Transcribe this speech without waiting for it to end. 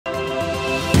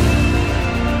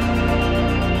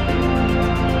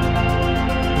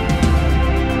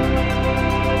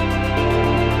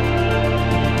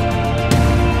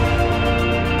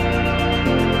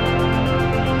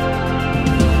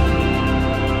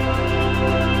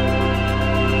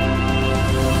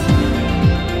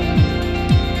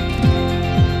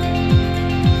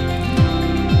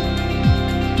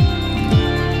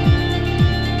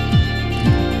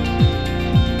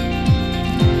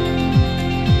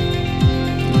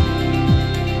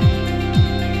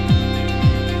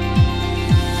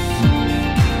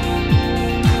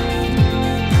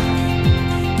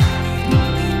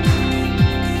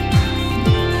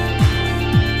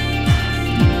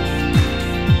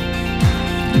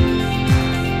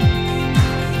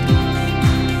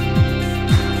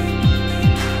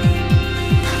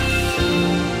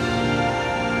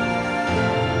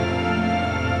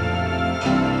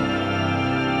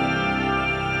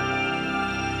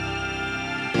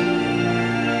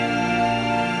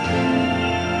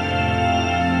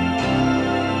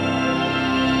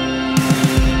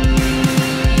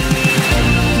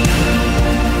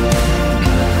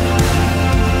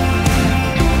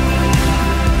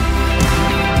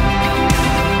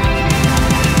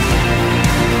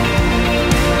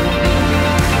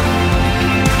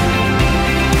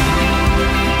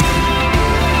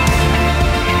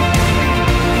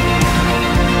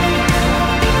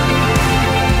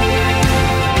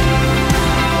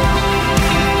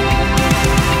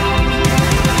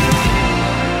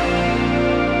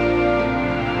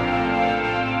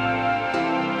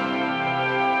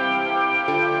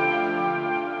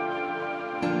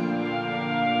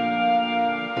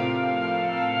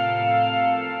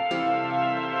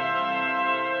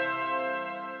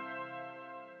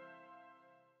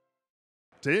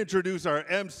to introduce our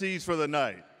MCs for the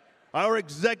night. Our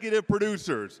executive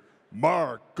producers,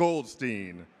 Mark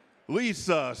Goldstein,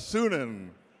 Lisa Suennen,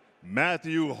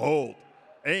 Matthew Holt,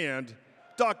 and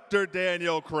Dr.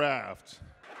 Daniel Kraft.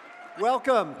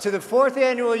 Welcome to the 4th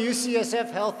annual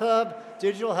UCSF Health Hub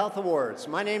Digital Health Awards.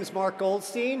 My name is Mark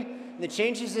Goldstein, and the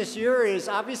changes this year is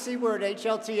obviously we're at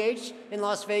HLTH in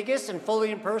Las Vegas and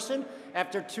fully in person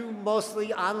after 2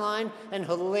 mostly online and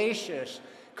hellacious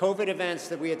COVID events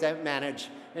that we had to manage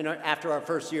after our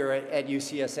first year at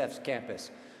UCSF's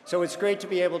campus. So it's great to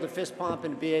be able to fist pump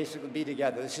and basically be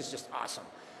together. This is just awesome.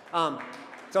 And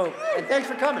thanks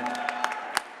for coming.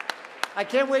 I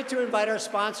can't wait to invite our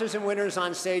sponsors and winners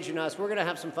on stage and us. We're going to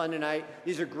have some fun tonight.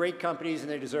 These are great companies, and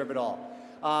they deserve it all.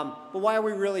 But why are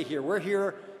we really here? We're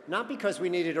here not because we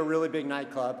needed a really big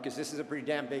nightclub, because this is a pretty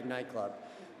damn big nightclub,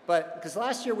 but because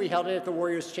last year we held it at the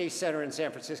Warriors Chase Center in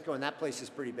San Francisco, and that place is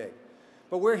pretty big.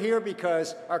 But we're here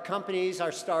because our companies,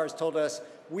 our stars, told us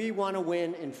we want to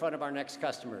win in front of our next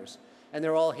customers, and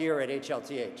they're all here at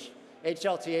HLTH.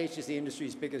 HLTH is the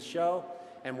industry's biggest show,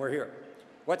 and we're here.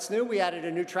 What's new? We added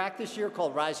a new track this year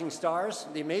called Rising Stars,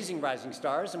 the Amazing Rising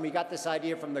Stars, and we got this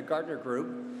idea from the Gartner Group,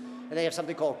 and they have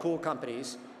something called Cool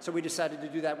Companies, so we decided to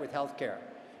do that with healthcare.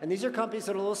 And these are companies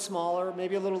that are a little smaller,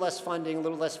 maybe a little less funding, a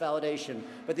little less validation,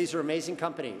 but these are amazing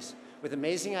companies with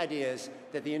amazing ideas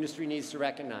that the industry needs to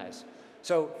recognize.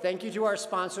 So thank you to our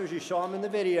sponsors. You saw them in the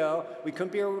video. We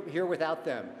couldn't be here without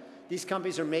them. These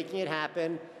companies are making it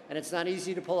happen, and it's not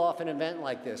easy to pull off an event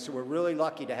like this. So we're really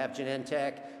lucky to have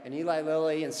Genentech and Eli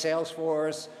Lilly and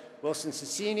Salesforce, Wilson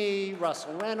Sonsini,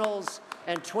 Russell Reynolds,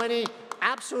 and 20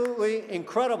 absolutely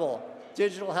incredible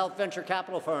digital health venture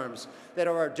capital firms that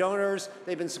are our donors.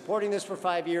 They've been supporting this for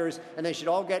 5 years, and they should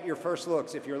all get your first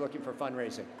looks if you're looking for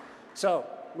fundraising. So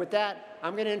with that,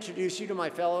 I'm going to introduce you to my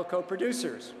fellow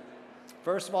co-producers.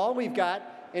 First of all, we've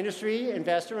got industry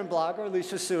investor and blogger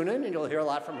Lisa Suennen, and you'll hear a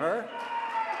lot from her.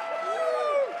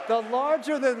 The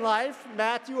larger-than-life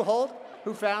Matthew Holt,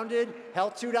 who founded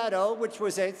Health 2.0, which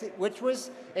was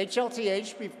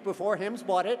HLTH before HIMSS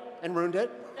bought it and ruined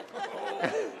it.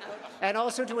 And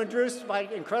also to introduce my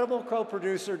incredible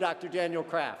co-producer, Dr. Daniel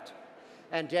Kraft.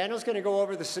 And Daniel's going to go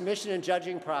over the submission and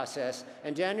judging process,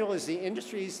 and Daniel is the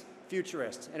industry's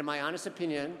futurist, and in my honest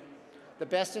opinion, the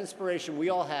best inspiration we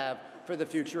all have for the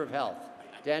future of health.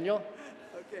 Daniel?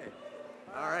 Okay.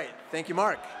 All right. Thank you,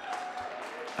 Mark.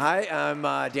 Hi, I'm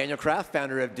Daniel Kraft,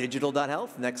 founder of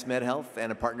Digital.Health, NextMed Health,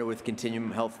 and a partner with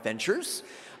Continuum Health Ventures.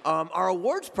 Our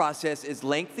awards process is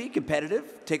lengthy,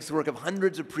 competitive, takes the work of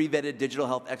hundreds of pre-vetted digital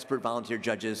health expert volunteer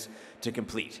judges to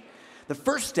complete. The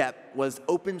first step was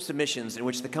open submissions, in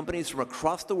which the companies from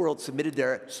across the world submitted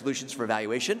their solutions for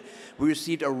evaluation. We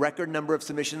received a record number of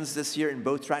submissions this year in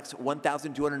both tracks,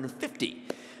 1,250.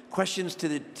 Questions to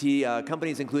the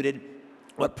companies included: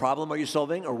 what problem are you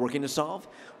solving or working to solve?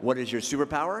 What is your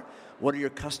superpower? What are your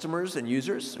customers and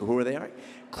users, or who they are?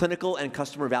 Clinical and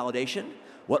customer validation.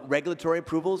 What regulatory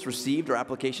approvals received or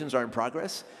applications are in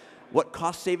progress? What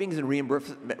cost savings and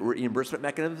reimbursement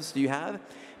mechanisms do you have?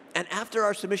 And after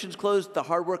our submissions closed, the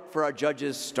hard work for our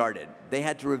judges started. They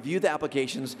had to review the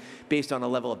applications based on a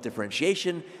level of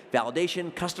differentiation,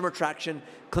 validation, customer traction,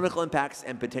 clinical impacts,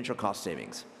 and potential cost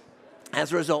savings.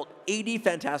 As a result, 80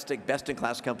 fantastic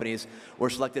best-in-class companies were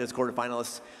selected as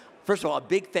quarterfinalists. First of all, a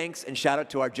big thanks and shout out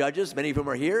to our judges, many of whom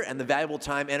are here, and the valuable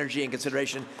time, energy, and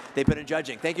consideration they put in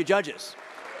judging. Thank you, judges.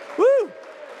 Woo!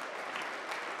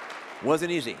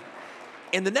 Wasn't easy.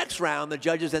 In the next round, the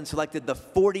judges then selected the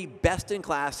 40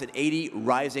 best-in-class and 80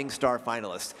 rising star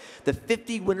finalists. The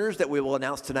 50 winners that we will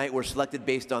announce tonight were selected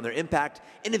based on their impact,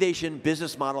 innovation,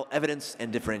 business model, evidence,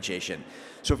 and differentiation.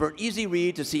 So for an easy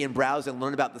read to see and browse and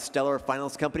learn about the stellar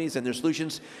finalist companies and their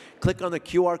solutions, click on the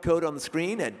QR code on the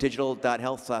screen at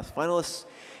digital.health/finalists.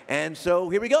 And so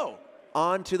here we go.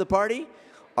 On to the party.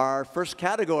 Our first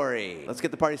category. Let's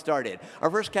get the party started.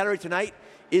 Our first category tonight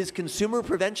is consumer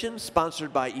prevention,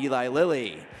 sponsored by Eli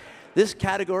Lilly. This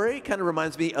category kind of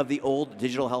reminds me of the old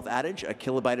digital health adage: a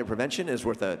kilobyte of prevention is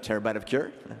worth a terabyte of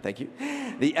cure. Thank you.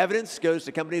 The evidence goes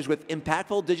to companies with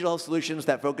impactful digital health solutions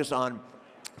that focus on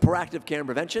proactive care and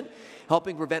prevention,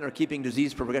 helping prevent or keeping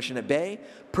disease progression at bay,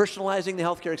 personalizing the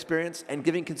healthcare experience, and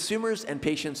giving consumers and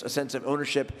patients a sense of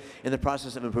ownership in the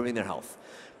process of improving their health.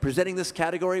 Presenting this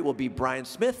category will be Brian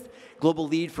Smith, Global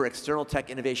Lead for External Tech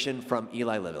Innovation from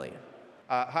Eli Lilly.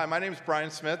 Hi, my name is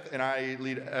Brian Smith, and I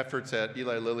lead efforts at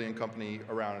Eli Lilly and Company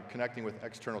around connecting with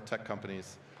external tech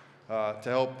companies to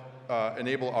help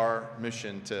enable our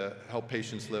mission to help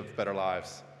patients live better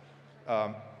lives.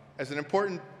 As an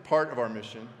important part of our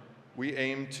mission, we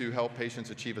aim to help patients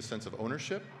achieve a sense of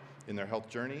ownership in their health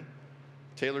journey,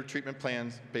 tailored treatment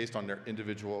plans based on their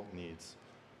individual needs.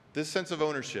 This sense of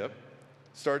ownership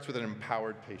starts with an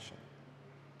empowered patient.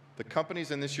 The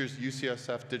companies in this year's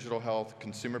UCSF Digital Health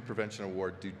Consumer Prevention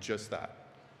Award do just that.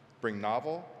 Bring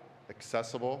novel,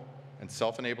 accessible, and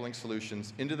self-enabling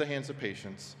solutions into the hands of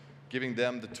patients, giving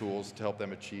them the tools to help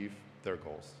them achieve their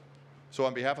goals. So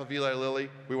on behalf of Eli Lilly,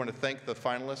 we want to thank the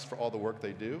finalists for all the work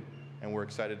they do, and we're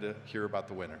excited to hear about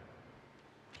the winner.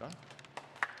 Jon?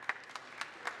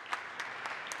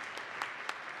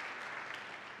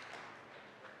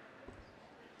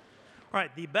 All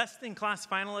right, the best-in-class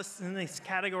finalists in this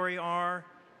category are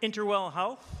Interwell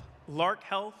Health, Lark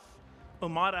Health,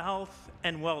 Omada Health,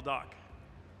 and WellDoc.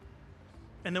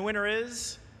 And the winner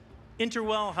is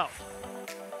Interwell Health.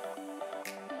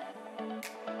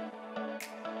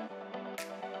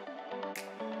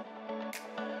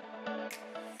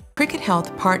 Cricket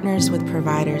Health partners with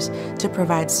providers to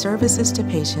provide services to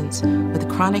patients with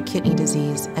chronic kidney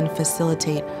disease and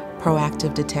facilitate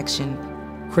proactive detection.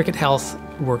 Cricket Health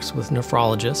works with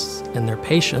nephrologists and their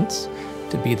patients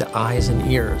to be the eyes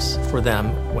and ears for them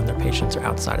when their patients are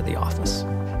outside of the office.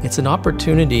 It's an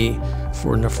opportunity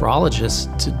for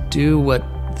nephrologists to do what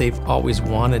they've always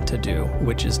wanted to do,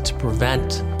 which is to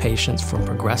prevent patients from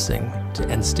progressing to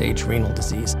end-stage renal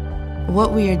disease.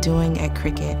 What we are doing at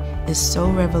Cricket is so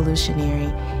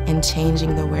revolutionary in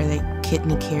changing the way that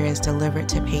kidney care is delivered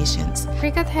to patients.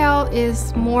 Cricket Health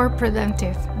is more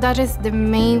preventive. That is the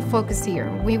main focus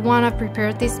here. We want to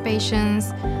prepare these patients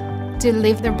to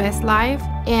live their best life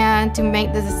and to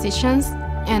make the decisions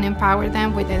and empower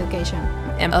them with education.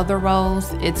 In other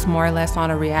roles, it's more or less on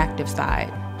a reactive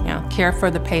side. Care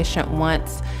for the patient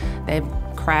once they've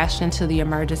crashed into the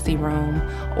emergency room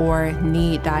or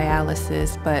need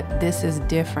dialysis, but this is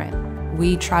different.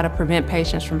 We try to prevent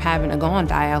patients from having to go on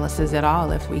dialysis at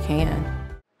all if we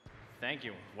can. Thank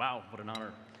you. Wow, what an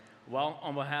honor. Well,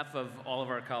 on behalf of all of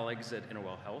our colleagues at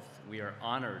Interwell Health, we are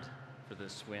honored for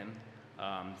this win.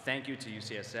 Thank you to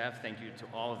UCSF. Thank you to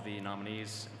all of the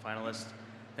nominees and finalists.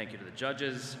 Thank you to the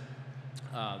judges.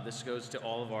 This goes to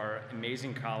all of our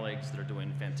amazing colleagues that are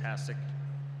doing fantastic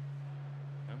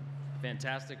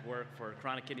work for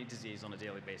chronic kidney disease on a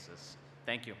daily basis.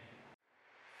 Thank you.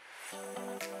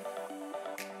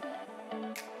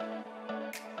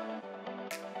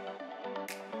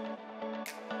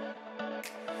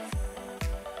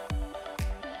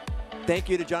 Thank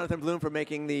you to Jonathan Bloom for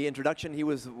making the introduction.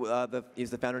 He's the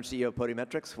founder and CEO of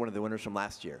Podimetrics, one of the winners from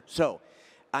last year. So,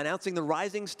 announcing the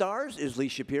rising stars is Lee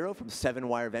Shapiro from 7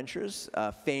 Wire Ventures,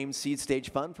 a famed seed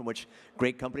stage fund from which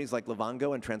great companies like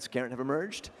Livongo and Transcarent have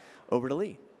emerged. Over to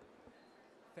Lee.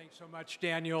 Thanks so much,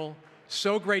 Daniel.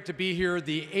 So great to be here.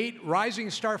 The 8 rising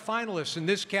star finalists in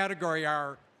this category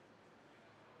are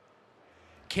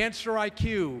Cancer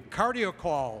IQ,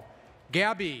 CardioQual,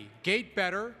 Gabby, Gate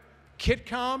Better,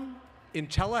 KitCom,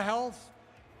 IntelliHealth,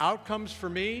 Outcomes for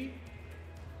Me,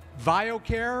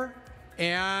 VioCare,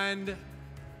 and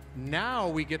now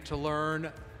we get to learn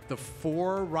the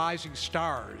 4 rising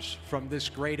stars from this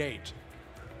great 8.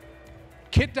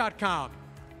 Kit.com,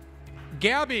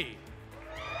 Gabby,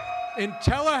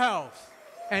 IntelliHealth,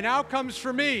 and Outcomes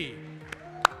for Me.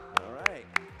 All right.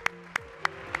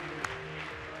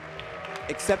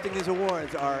 Accepting these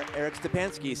awards are Eric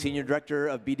Stepansky, Senior Director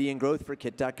of BD and Growth for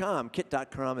Kit.com.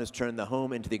 Kit.com has turned the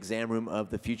home into the exam room of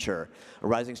the future. A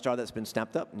rising star that's been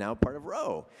snapped up, now part of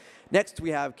Roe. Next,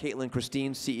 we have Caitlin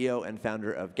Christine, CEO and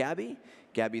founder of Gabby.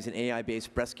 Gabby is an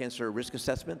AI-based breast cancer risk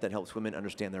assessment that helps women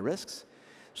understand their risks.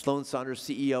 Sloan Saunders,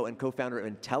 CEO and co-founder of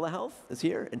IntelliHealth, is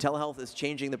here. IntelliHealth is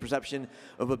changing the perception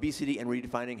of obesity and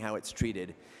redefining how it's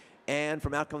treated. And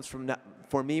from Outcomes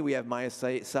for Me, we have Maya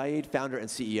Saeed, founder and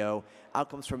CEO.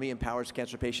 Outcomes for Me empowers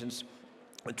cancer patients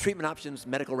with treatment options,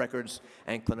 medical records,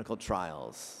 and clinical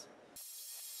trials.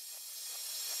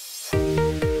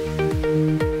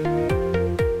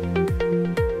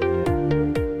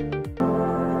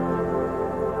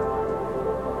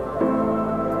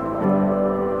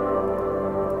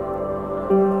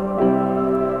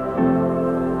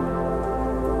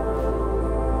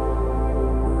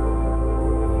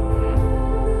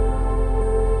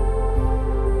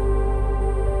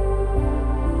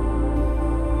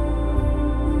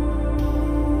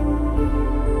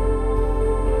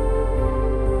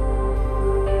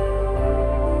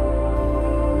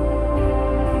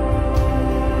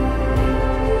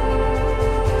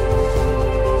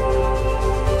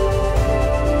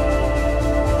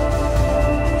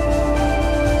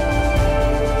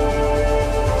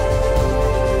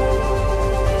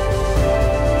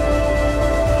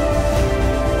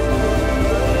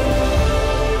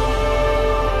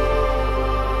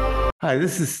 Hi,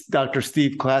 this is Dr.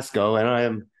 Steve Klasko, and I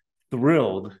am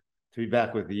thrilled to be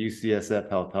back with the UCSF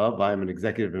Health Hub. I'm an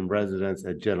executive in residence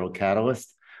at General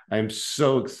Catalyst. I am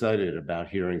so excited about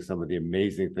hearing some of the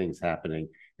amazing things happening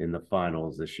in the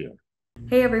finals this year.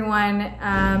 Hey everyone,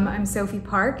 I'm Sophie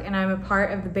Park and I'm a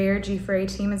part of the Bayer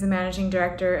G4A team as a Managing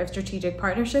Director of Strategic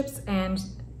Partnerships and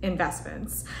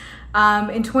Investments.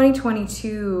 In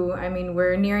 2022,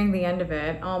 we're nearing the end of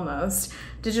it almost.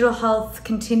 Digital health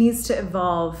continues to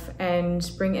evolve and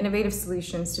bring innovative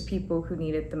solutions to people who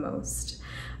need it the most.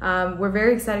 We're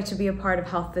very excited to be a part of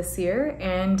Health this year,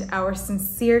 and our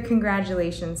sincere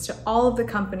congratulations to all of the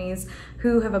companies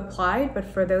who have applied, but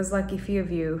for those lucky few of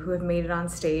you who have made it on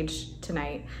stage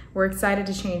tonight. We're excited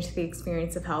to change the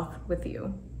experience of health with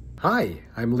you. Hi,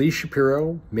 I'm Lee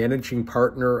Shapiro, Managing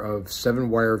Partner of Seven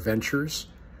Wire Ventures.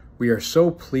 We are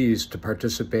so pleased to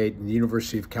participate in the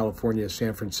University of California,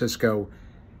 San Francisco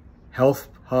Health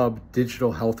Hub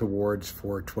Digital Health Awards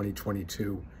for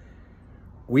 2022.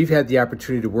 We've had the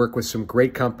opportunity to work with some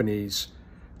great companies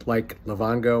like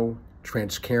Livongo,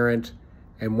 Transcarent,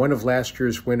 and one of last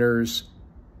year's winners,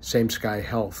 Same Sky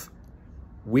Health.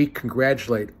 We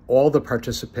congratulate all the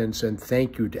participants and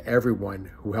thank you to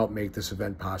everyone who helped make this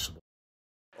event possible.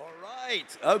 All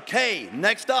right, okay,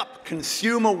 next up,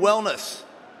 consumer wellness.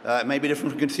 It may be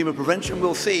different from consumer prevention,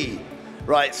 we'll see.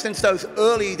 Right, since those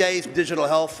early days of digital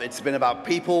health, it's been about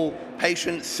people,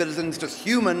 patients, citizens, just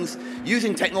humans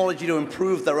using technology to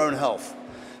improve their own health.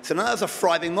 So now there's a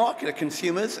thriving market of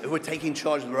consumers who are taking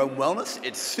charge of their own wellness.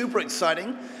 It's super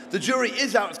exciting. The jury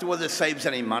is out as to whether it saves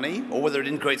any money or whether it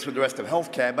integrates with the rest of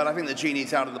healthcare, but I think the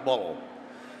genie's out of the bottle.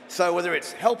 So whether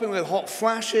it's helping with hot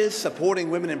flashes, supporting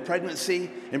women in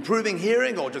pregnancy, improving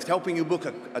hearing, or just helping you book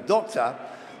a doctor,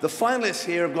 the finalists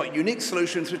here have got unique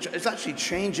solutions which is actually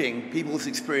changing people's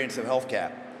experience of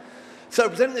healthcare. So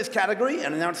presenting this category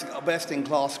and announcing our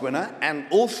best-in-class winner, and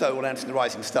also announcing the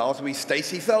rising stars, will be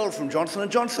Stacy Feld from Johnson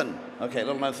 & Johnson. Okay, a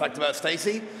little known fact about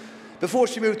Stacy. Before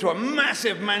she moved to a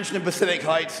massive mansion in Pacific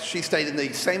Heights, she stayed in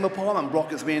the same apartment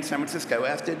block as me in San Francisco,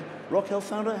 as did Rock Health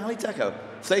founder Hallie Tecco.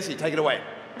 Stacy, take it away.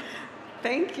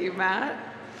 Thank you, Matt.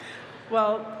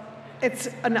 Well, it's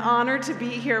an honor to be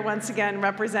here once again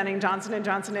representing Johnson &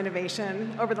 Johnson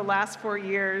Innovation. Over the last 4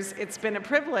 years, it's been a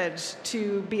privilege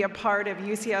to be a part of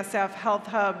UCSF Health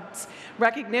Hub's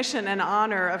recognition and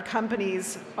honor of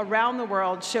companies around the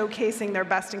world showcasing their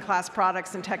best-in-class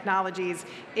products and technologies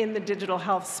in the digital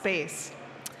health space.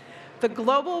 The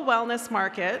global wellness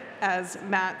market, as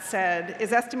Matt said,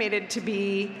 is estimated to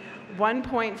be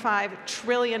 $1.5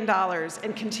 trillion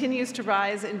and continues to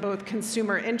rise in both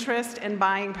consumer interest and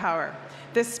buying power.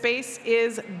 This space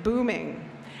is booming,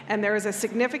 and there is a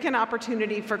significant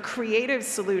opportunity for creative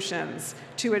solutions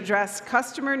to address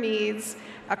customer needs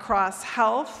across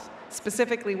health,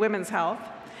 specifically women's health,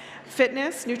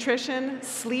 fitness, nutrition,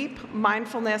 sleep,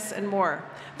 mindfulness, and more.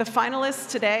 The finalists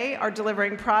today are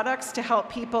delivering products to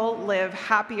help people live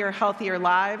happier, healthier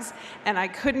lives, and I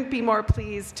couldn't be more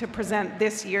pleased to present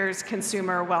this year's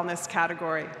consumer wellness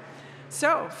category.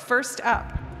 So, first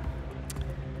up,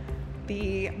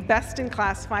 the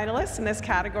best-in-class finalists in this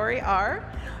category are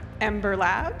Ember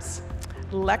Labs,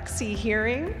 Lexie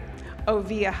Hearing,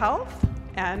 Ovia Health,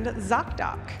 and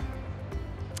ZocDoc.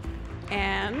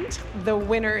 And the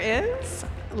winner is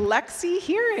Lexie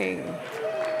Hearing.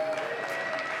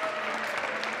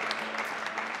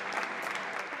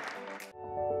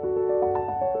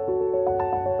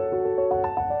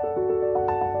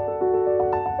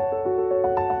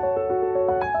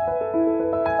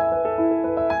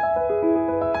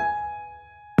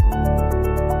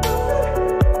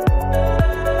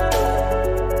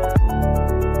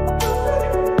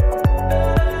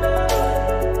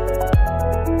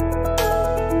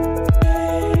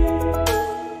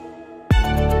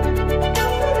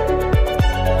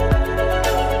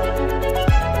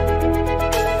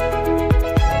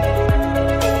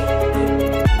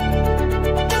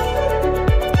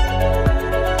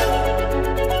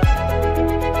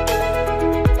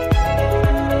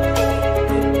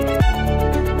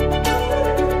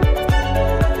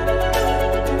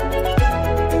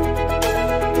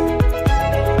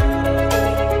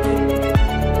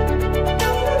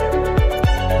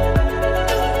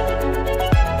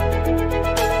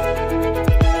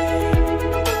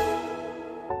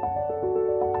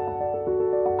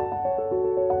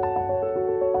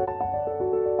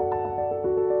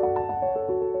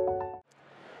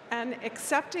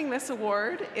 Accepting this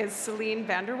award is Seline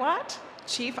Vanderwatt,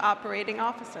 Chief Operating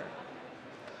Officer.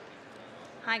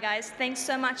 Hi guys, thanks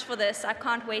so much for this. I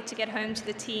can't wait to get home to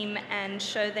the team and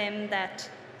show them that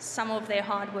some of their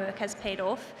hard work has paid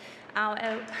off.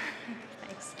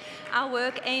 Thanks. Our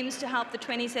work aims to help the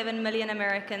 27 million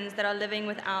Americans that are living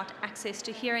without access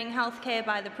to hearing healthcare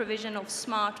by the provision of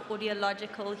smart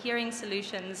audiological hearing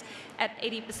solutions at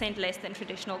 80% less than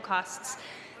traditional costs.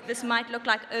 This might look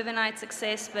like overnight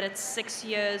success, but it's 6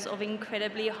 years of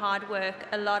incredibly hard work,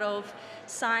 a lot of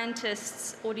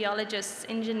scientists, audiologists,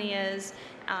 engineers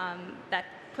that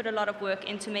put a lot of work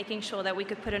into making sure that we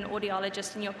could put an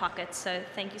audiologist in your pocket. So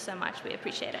thank you so much. We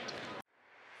appreciate it.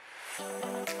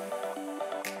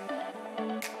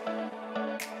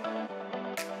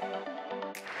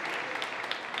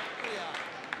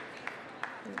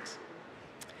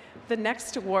 The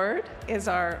next award is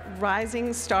our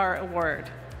Rising Star Award.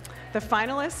 The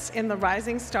finalists in the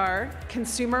Rising Star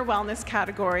Consumer Wellness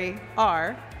category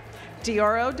are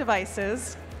Dioro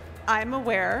Devices, I'm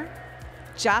Aware,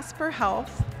 Jasper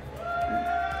Health,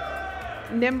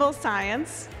 Nimble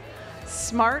Science,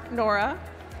 Smart Nora,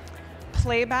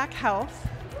 Playback Health,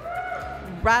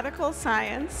 Radical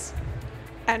Science,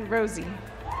 and Rosie.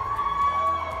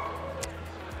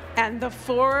 And the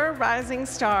 4 rising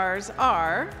stars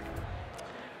are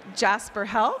Jasper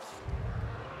Health,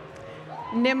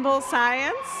 Nimble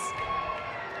Science,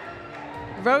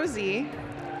 Rosie,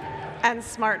 and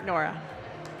Smart Nora.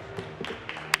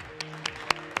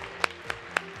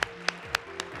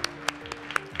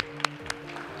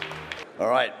 All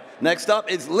right. Next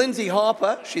up is Lindsay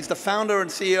Harper. She's the founder and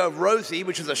CEO of Rosie,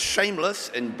 which is a shameless,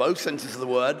 in both senses of the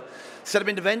word, set of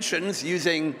interventions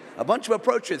using a bunch of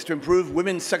approaches to improve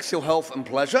women's sexual health and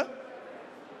pleasure.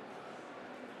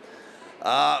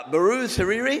 Baruz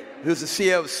Hariri, who's the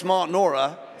CEO of Smart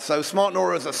Nora. So Smart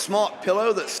Nora is a smart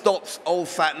pillow that stops old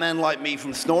fat men like me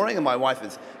from snoring, and my wife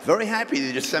is very happy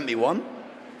they just sent me one.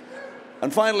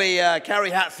 And finally, Carrie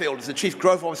Hatfield is the Chief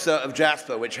Growth Officer of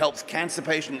Jasper, which helps cancer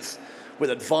patients with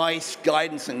advice,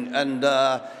 guidance, and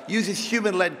uses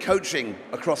human-led coaching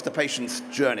across the patient's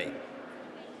journey.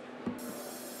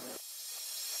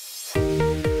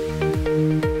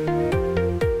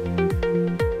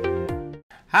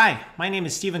 Hi, my name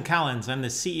is Stephen Collins. I'm the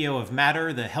CEO of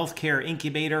Matter, the Healthcare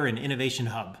Incubator and Innovation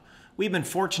Hub. We've been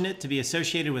fortunate to be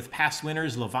associated with past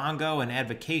winners Livongo and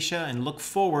Advocacia and look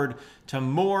forward to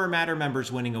more Matter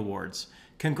members winning awards.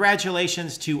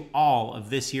 Congratulations to all of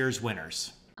this year's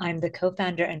winners. I'm the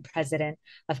co-founder and president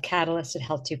of Catalyst at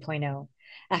Health 2.0.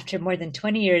 After more than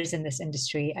 20 years in this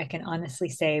industry, I can honestly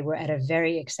say we're at a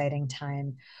very exciting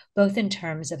time, both in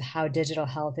terms of how digital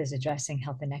health is addressing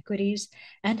health inequities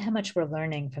and how much we're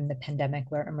learning from the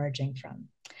pandemic we're emerging from.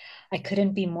 I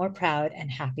couldn't be more proud and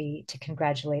happy to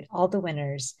congratulate all the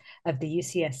winners of the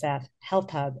UCSF Health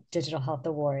Hub Digital Health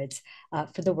Awards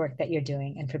for the work that you're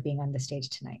doing and for being on the stage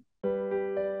tonight.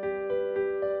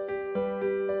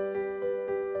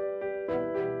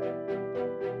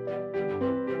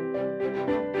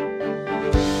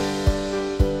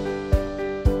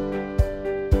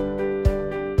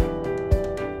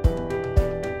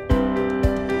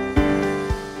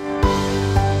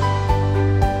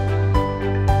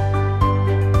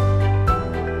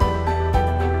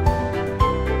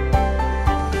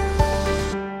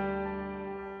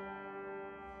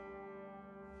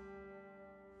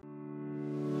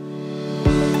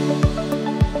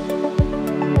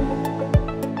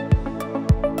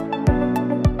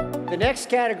 The next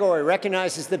category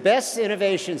recognizes the best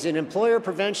innovations in employer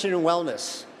prevention and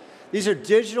wellness. These are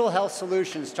digital health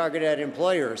solutions targeted at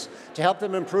employers to help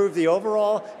them improve the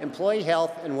overall employee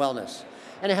health and wellness,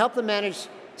 and to help them manage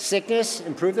sickness,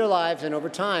 improve their lives, and over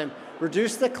time,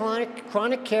 reduce the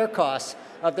chronic care costs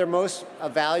of their most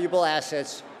valuable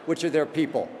assets, which are their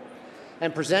people.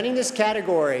 And presenting this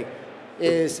category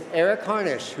is Eric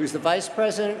Harnish, who's the Vice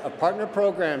President of Partner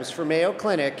Programs for Mayo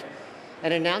Clinic.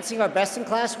 And announcing our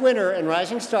best-in-class winner and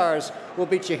rising stars will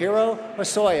be Chihiro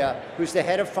Hosoya, who's the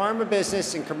head of pharma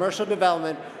business and commercial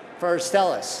development for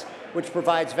Astellas, which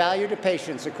provides value to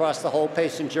patients across the whole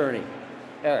patient journey.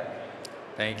 Eric.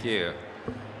 Thank you.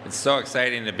 It's so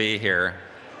exciting to be here.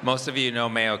 Most of you know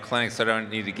Mayo Clinic, so I don't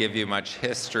need to give you much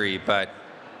history, but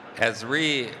as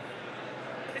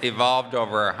evolved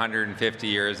over 150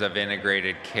 years of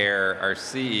integrated care, our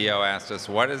CEO asked us,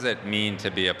 what does it mean to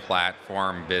be a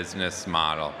platform business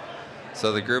model?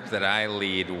 So the group that I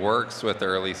lead works with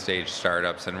early stage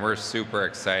startups, and we're super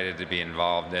excited to be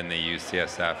involved in the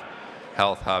UCSF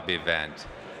Health Hub event.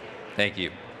 Thank you.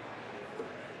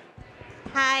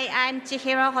 Hi, I'm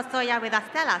Chihiro Hosoya with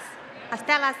Astellas.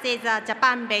 Astellas is a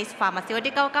Japan-based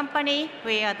pharmaceutical company.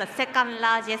 We are the second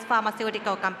largest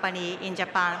pharmaceutical company in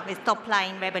Japan, with top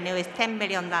line revenue is $10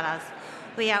 million.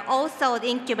 We are also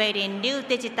incubating new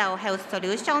digital health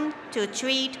solutions to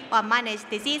treat or manage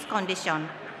disease conditions.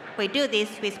 we do this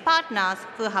with partners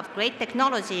who have great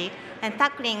technology and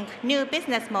tackling new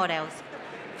business models.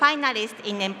 Finalists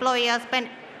in employers'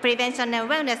 prevention and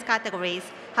wellness categories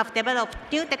have developed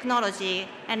new technology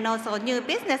and also new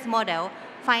business model,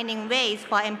 finding ways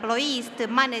for employees to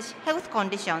manage health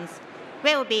conditions,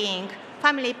 well-being,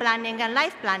 family planning, and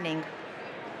life planning.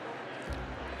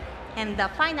 And the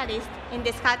finalists in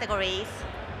these categories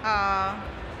are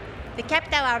the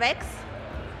Capital RX,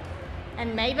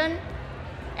 and Maven,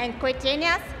 and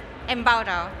Quitinius, and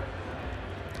Bauder.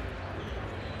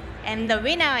 And the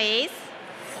winner is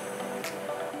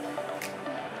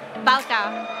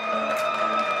Bauder.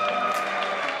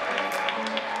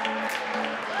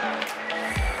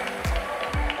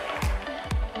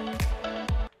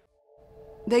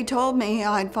 They told me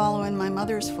I'd follow in my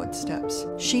mother's footsteps.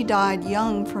 She died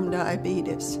young from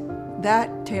diabetes.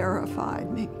 That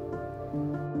terrified me.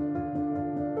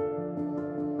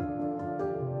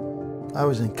 I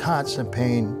was in constant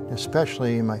pain,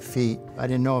 especially in my feet. I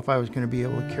didn't know if I was going to be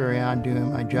able to carry on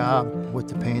doing my job with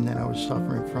the pain that I was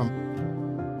suffering from.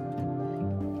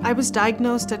 I was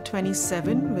diagnosed at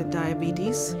 27 with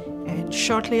diabetes, and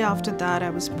shortly after that I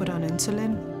was put on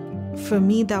insulin. For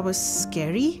me, that was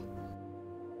scary.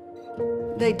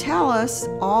 They tell us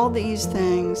all these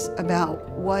things about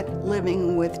what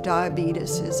living with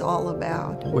diabetes is all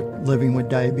about. What living with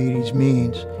diabetes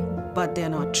means. But they're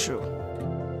not true.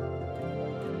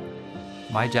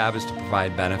 My job is to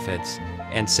provide benefits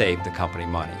and save the company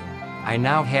money. I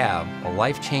now have a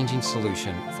life-changing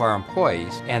solution for our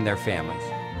employees and their families.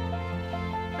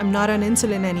 I'm not on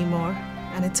insulin anymore,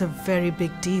 and it's a very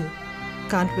big deal.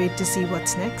 Can't wait to see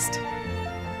what's next.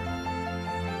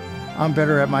 I'm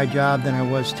better at my job than I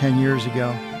was 10 years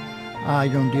ago. I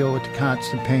don't deal with the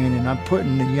constant pain, and I'm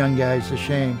putting the young guys to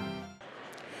shame.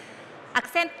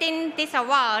 Accepting this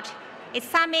award is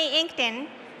Sami Inkton,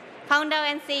 founder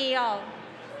and CEO.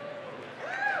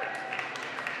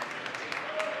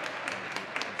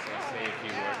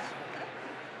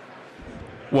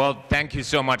 Well, thank you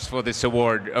so much for this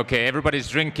award. Okay, everybody's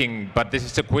drinking, but this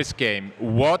is a quiz game.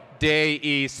 What day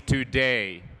is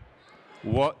today?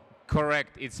 What?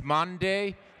 Correct, it's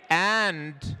Monday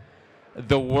and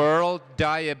the World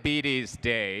Diabetes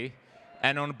Day.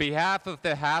 And on behalf of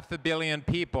the 500 million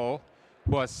people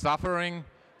who are suffering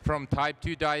from type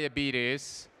 2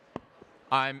 diabetes,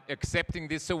 I'm accepting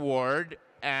this award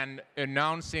and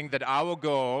announcing that our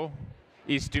goal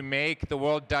is to make the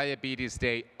World Diabetes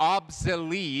Day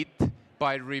obsolete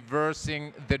by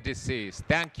reversing the disease.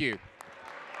 Thank you.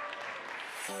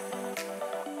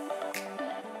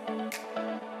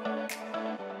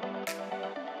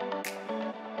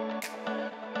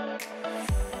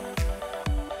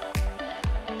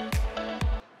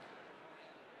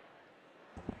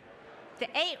 The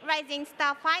 8 Rising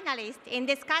Star finalists in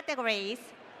these categories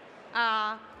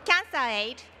are Cancer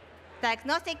Aid,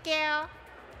 Diagnostic Care,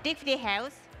 Dignity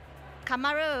Health,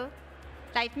 Kamaru,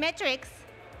 Podimetrics,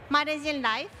 Managing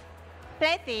Life,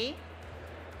 Plessy,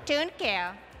 Tune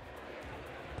Care.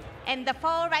 And the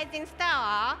 4 Rising Star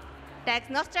are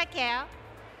Diagnostic Care,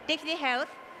 Dignity Health,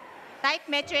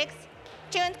 Podimetrics,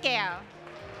 Tune Care.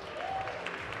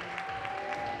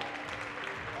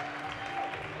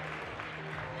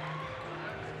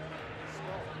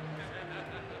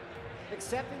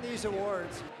 Accepting these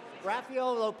awards,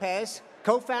 Rafael Lopez,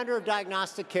 co-founder of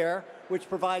Diagnostic Care, which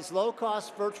provides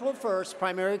low-cost, virtual-first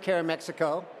primary care in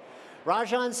Mexico.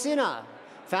 Rajan Sinha,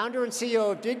 founder and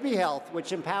CEO of Digby Health,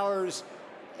 which empowers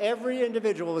every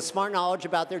individual with smart knowledge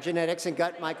about their genetics and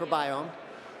gut microbiome.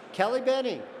 Kelly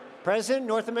Benning, president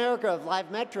North America of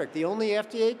Podimetrics, the only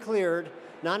FDA-cleared,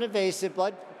 non-invasive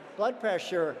blood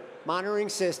pressure monitoring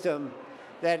system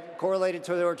that correlated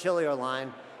to the arterial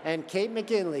line. And Kate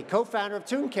McGinley, co-founder of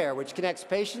TuneCare, which connects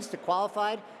patients to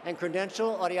qualified and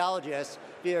credentialed audiologists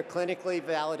via a clinically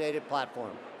validated platform.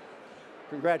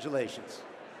 Congratulations.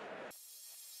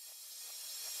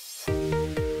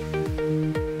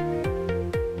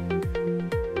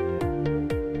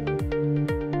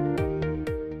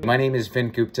 My name is Vin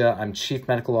Gupta. I'm Chief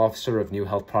Medical Officer of New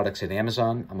Health Products at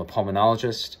Amazon. I'm a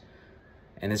pulmonologist,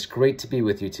 and it's great to be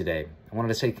with you today. I wanted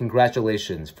to say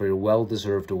congratulations for your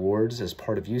well-deserved awards as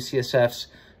part of UCSF's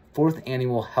 4th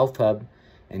Annual Health Hub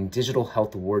and Digital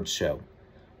Health Awards show.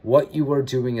 What you are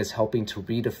doing is helping to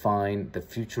redefine the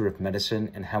future of medicine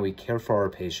and how we care for our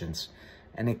patients,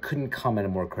 and it couldn't come at a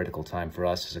more critical time for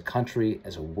us as a country,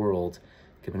 as a world,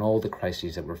 given all the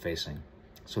crises that we're facing.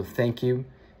 So thank you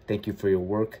for your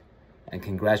work, and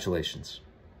congratulations.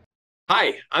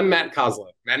 Hi, I'm Matt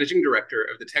Kozlov, Managing Director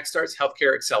of the TechStarts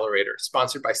Healthcare Accelerator,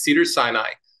 sponsored by Cedars-Sinai,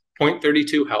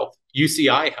 Point32 Health,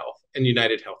 UCI Health, and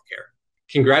United Healthcare.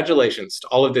 Congratulations to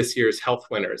all of this year's health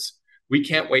winners. We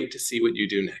can't wait to see what you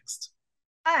do next.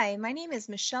 Hi, my name is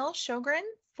Michelle Sjogren,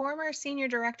 former Senior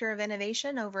Director of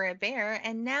Innovation over at Bayer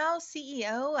and now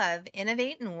CEO of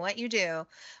Innovate in What You Do.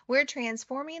 We're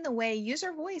transforming the way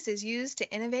user voice is used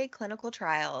to innovate clinical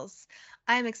trials.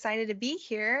 I'm excited to be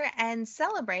here and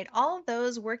celebrate all of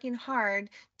those working hard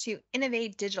to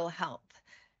innovate digital health.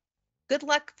 Good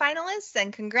luck, finalists,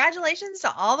 and congratulations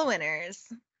to all the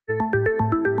winners.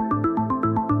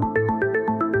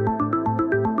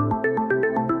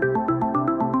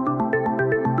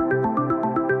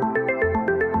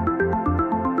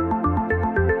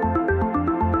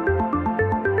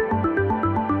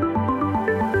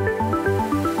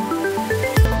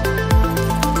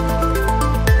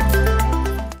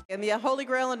 And the holy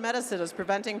grail in medicine is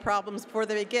preventing problems before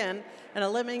they begin and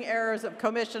eliminating errors of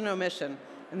commission and omission.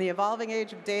 In the evolving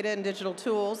age of data and digital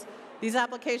tools, these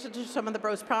applications are some of the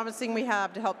most promising we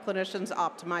have to help clinicians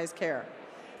optimize care.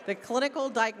 The clinical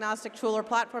diagnostic tool or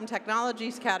platform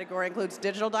technologies category includes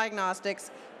digital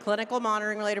diagnostics, clinical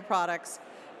monitoring-related products,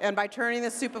 and by turning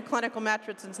the soup of clinical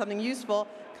metrics into something useful,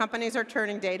 companies are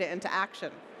turning data into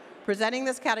action. Presenting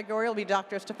this category will be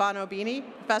Dr. Stefano Bini,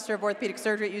 Professor of Orthopedic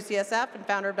Surgery at UCSF and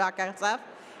founder of DocSF.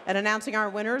 And announcing our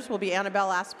winners will be Annabelle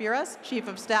Aspiras, Chief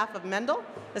of Staff of Mendel,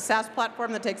 a SaaS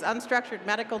platform that takes unstructured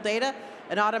medical data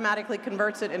and automatically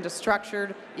converts it into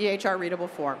structured EHR-readable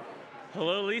form.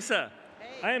 Hello, Lisa.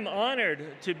 I am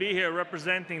honored to be here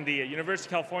representing the University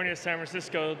of California, San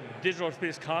Francisco Digital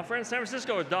Orthopedics Conference, San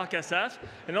Francisco with DocSF,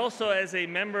 and also as a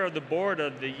member of the board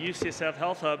of the UCSF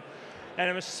Health Hub. And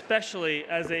I'm especially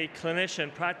as a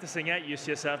clinician practicing at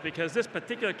UCSF because this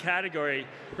particular category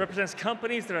represents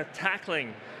companies that are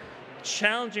tackling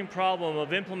challenging problem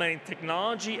of implementing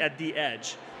technology at the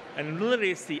edge. And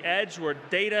literally it's the edge where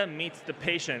data meets the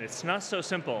patient. It's not so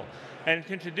simple. And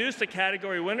to introduce the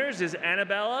category winners is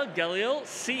Annabella Galil,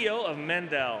 CEO of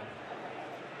Mendel.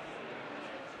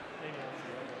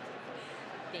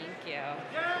 Thank you.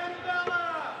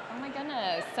 Oh my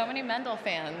goodness, so many Mendel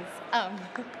fans.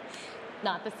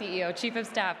 Not the CEO, Chief of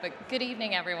Staff, but good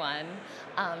evening, everyone.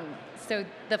 So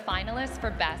the finalists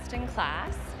for Best in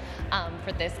Class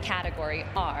for this category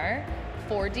are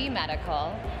 4D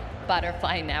Medical,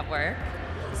 Butterfly Network,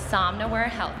 Somnoware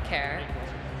Healthcare,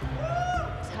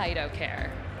 TytoCare.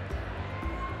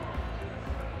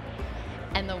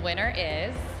 And the winner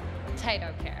is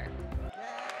TytoCare.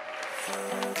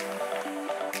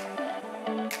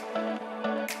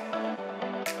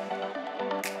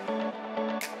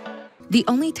 The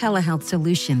only telehealth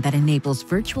solution that enables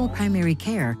virtual primary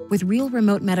care with real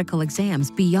remote medical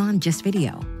exams beyond just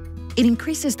video. It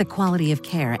increases the quality of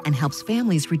care and helps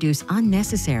families reduce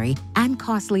unnecessary and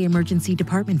costly emergency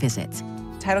department visits.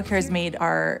 TytoCare has made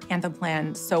our Anthem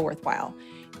plan so worthwhile.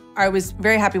 I was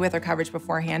very happy with our coverage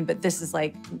beforehand, but this is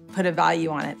like put a value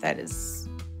on it that is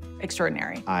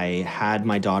extraordinary. I had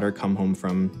my daughter come home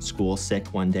from school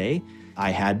sick one day.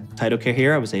 I had TytoCare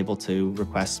here. I was able to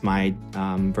request my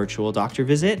virtual doctor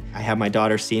visit. I had my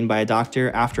daughter seen by a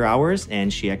doctor after hours,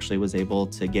 and she actually was able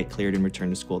to get cleared and return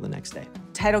to school the next day.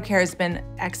 TytoCare has been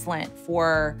excellent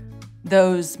for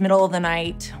those middle of the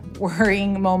night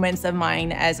worrying moments of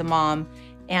mine as a mom,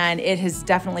 and it has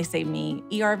definitely saved me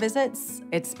ER visits.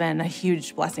 It's been a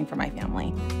huge blessing for my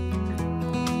family.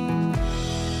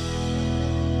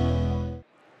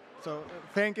 So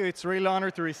thank you. It's a real honor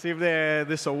to receive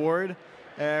this award.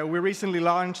 We recently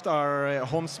launched our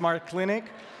Home Smart Clinic,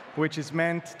 which is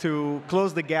meant to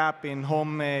close the gap in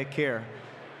home care.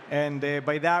 And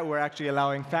by that, we're actually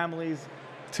allowing families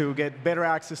to get better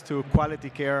access to quality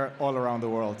care all around the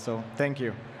world. So thank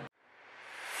you.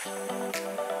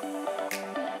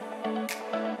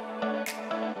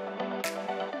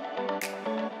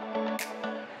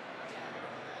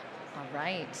 All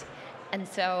right. And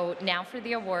so now for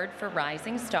the award for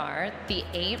Rising Star. The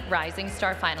 8 Rising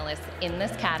Star finalists in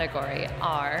this category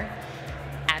are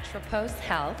Atropos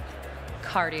Health,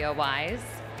 CardioWise,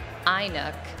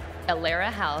 iNook,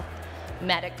 Ilera Health,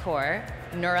 Medicor,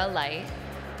 Neuralite,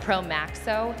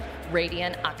 Promaxo,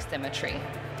 Radiant Oximetry.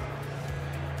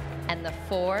 And the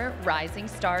 4 Rising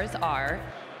Stars are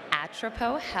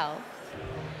Atropos Health,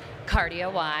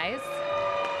 CardioWise,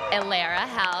 Ilera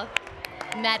Health,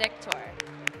 Medicor.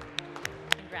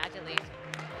 Congratulations.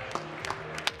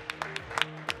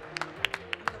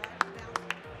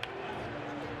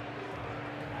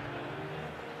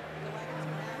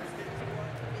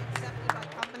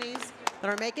 Companies that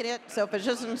are making it so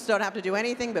physicians don't have to do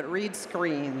anything but read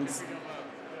screens.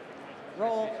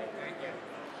 Roll.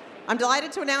 I'm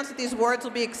delighted to announce that these awards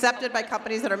will be accepted by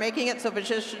companies that are making it so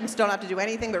physicians don't have to do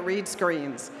anything but read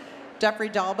screens.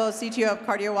 Jeffrey Dalbo, CTO of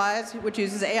CardioWise, which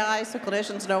uses AI so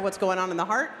clinicians know what's going on in the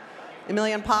heart.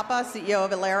 Emilian Papa, CEO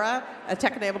of Ilera, a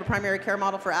tech-enabled primary care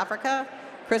model for Africa.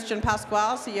 Christian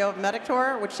Pasquale, CEO of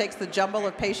Medictor, which takes the jumble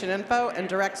of patient info and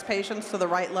directs patients to the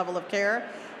right level of care.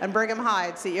 And Brigham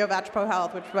Hyde, CEO of Atropos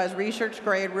Health, which provides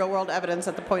research-grade real-world evidence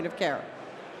at the point of care.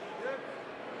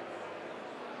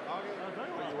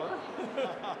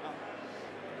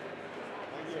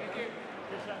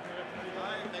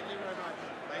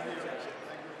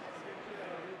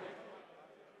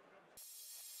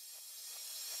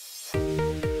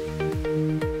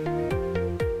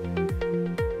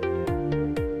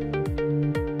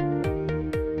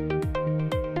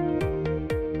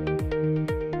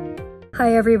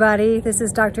 Hi everybody, this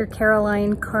is Dr.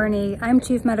 Caroline Carney. I'm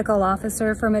Chief Medical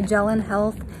Officer for Magellan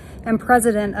Health and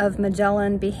President of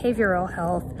Magellan Behavioral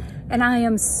Health, and I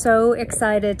am so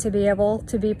excited to be able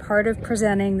to be part of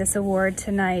presenting this award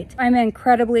tonight. I'm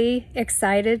incredibly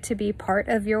excited to be part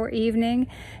of your evening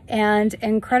and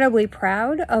incredibly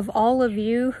proud of all of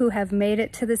you who have made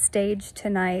it to the stage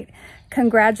tonight.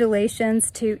 Congratulations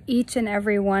to each and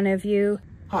every one of you.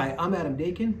 Hi, I'm Adam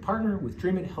Dakin, partner with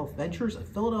Dream Health Ventures, a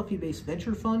Philadelphia-based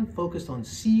venture fund focused on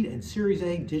seed and Series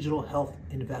A digital health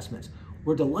investments.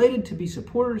 We're delighted to be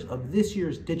supporters of this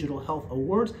year's Digital Health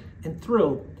Awards and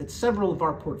thrilled that several of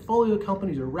our portfolio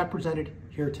companies are represented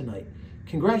here tonight.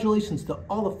 Congratulations to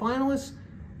all the finalists.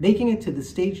 Making it to the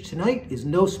stage tonight is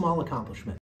no small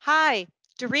accomplishment. Hi,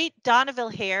 Dorit Donneville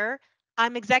here.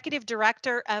 I'm Executive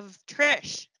Director of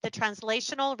TRISH, the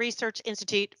Translational Research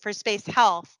Institute for Space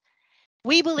Health.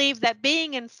 We believe that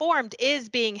being informed is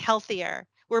being healthier.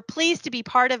 We're pleased to be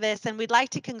part of this, and we'd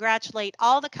like to congratulate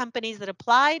all the companies that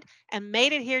applied and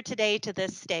made it here today to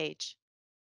this stage.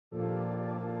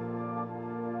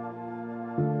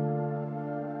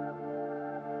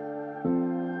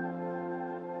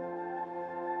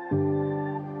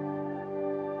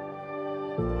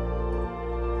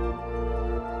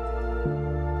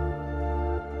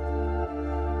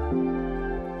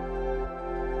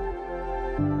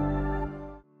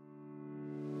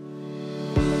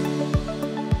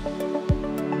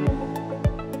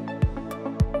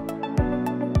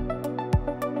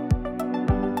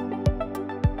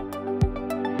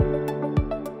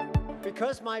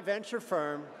 Because my venture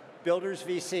firm, Builders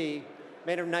VC,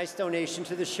 made a nice donation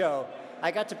to the show,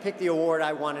 I got to pick the award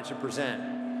I wanted to present.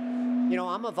 You know,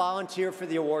 I'm a volunteer for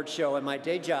the award show, and my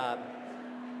day job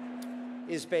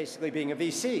is basically being a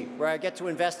VC, where I get to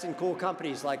invest in cool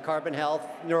companies like Carbon Health,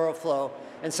 Neuroflow,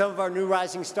 and some of our new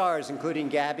rising stars, including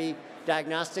Gabby,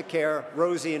 Diagnostic Care,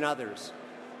 Rosie, and others.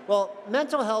 Well,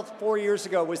 mental health 4 years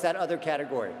ago was that other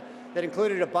category that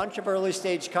included a bunch of early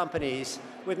stage companies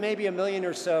with maybe $1 million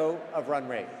or so of run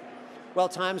rate. Well,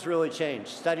 times really changed.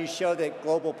 Studies show that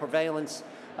global prevalence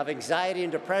of anxiety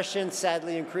and depression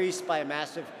sadly increased by a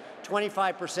massive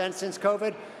 25% since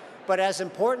COVID. But as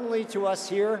importantly to us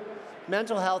here,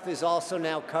 mental health is also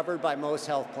now covered by most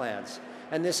health plans.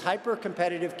 And this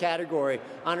hyper-competitive category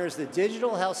honors the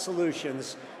digital health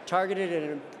solutions targeted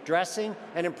at addressing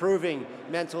and improving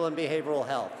mental and behavioral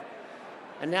health.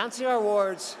 Announcing our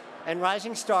awards and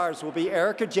rising stars will be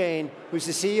Erica Jane, who's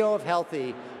the CEO of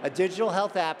Healthy, a digital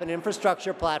health app and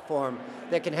infrastructure platform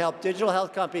that can help digital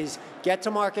health companies get to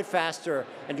market faster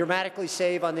and dramatically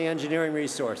save on the engineering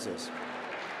resources.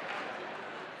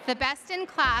 The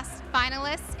best-in-class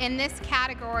finalists in this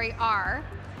category are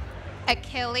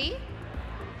Achille,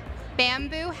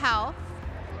 Bamboo Health,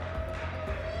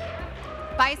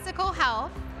 Bicycle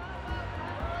Health,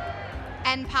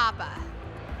 and Papa.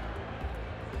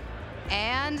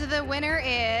 And the winner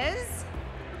is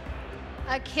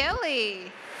Achille.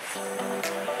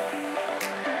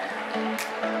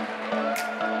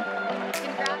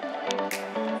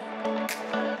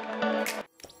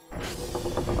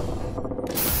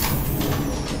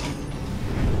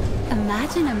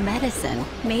 Imagine a medicine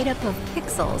made up of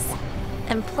pixels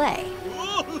and play.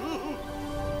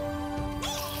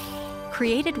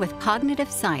 Created with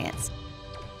cognitive science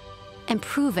and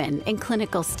proven in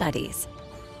clinical studies.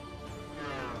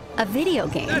 A video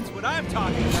game That's what I'm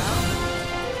talking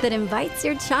about. that invites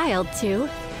your child to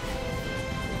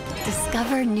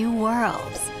discover new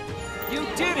worlds, You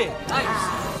did it!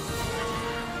 Nice!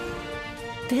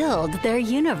 build their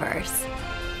universe,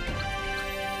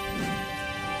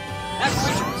 That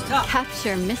question was tough.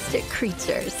 capture mystic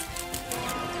creatures,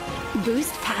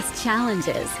 boost past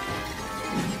challenges,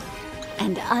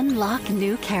 and unlock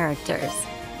new characters.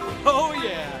 Oh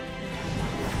yeah!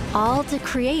 All to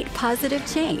create positive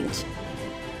change.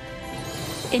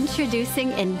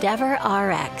 Introducing Endeavor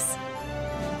RX,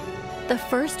 the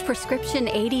first prescription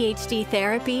ADHD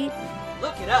therapy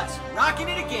Look at us, rocking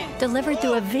it again. Delivered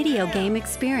through a video game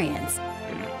experience.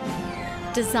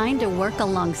 Designed to work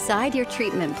alongside your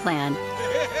treatment plan.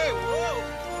 Hey,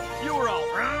 whoa! You were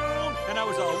all round, and I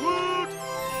was all woot.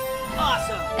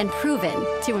 Awesome. And proven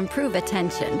to improve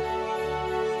attention.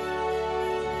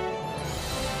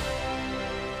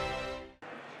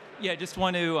 Yeah, just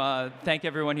want to thank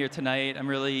everyone here tonight. I'm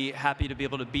really happy to be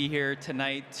able to be here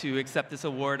tonight to accept this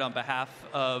award on behalf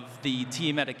of the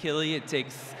team at Achille. It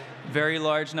takes a very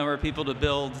large number of people to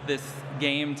build this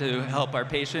game to help our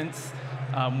patients.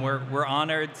 We're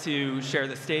honored to share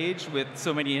the stage with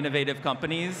so many innovative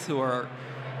companies who are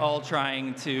all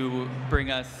trying to bring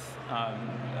us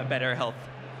a better health.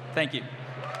 Thank you.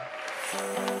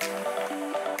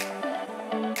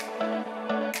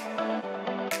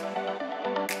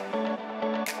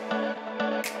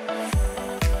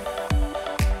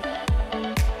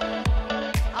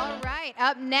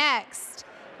 Up next,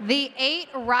 the 8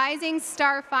 Rising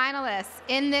Star finalists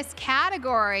in this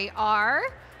category are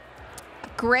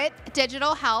Grit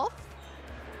Digital Health,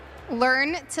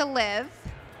 Learn to Live,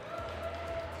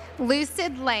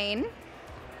 Lucid Lane,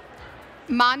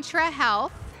 Mantra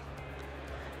Health,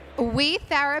 We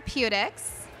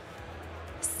Therapeutics,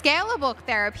 Scalable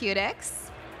Therapeutics,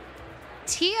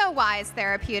 TOWise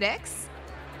Therapeutics,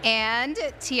 and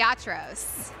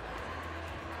Teatros.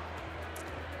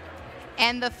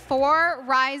 And the 4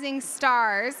 rising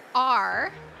stars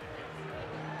are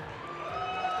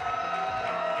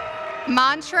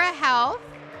Mantra Health,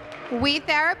 We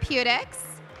Therapeutics,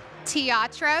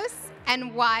 Teatros,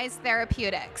 and Wise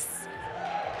Therapeutics.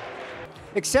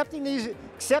 Accepting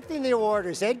the award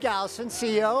is Ed Galson,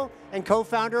 CEO and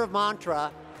co-founder of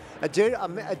Mantra, a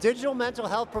digital mental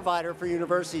health provider for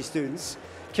university students.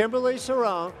 Kimberly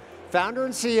Saron, founder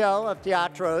and CEO of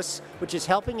Teatros, which is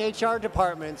helping HR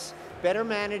departments better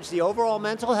manage the overall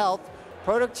mental health,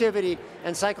 productivity,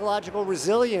 and psychological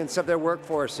resilience of their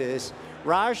workforces.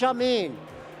 Raj Amin,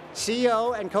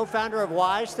 CEO and co-founder of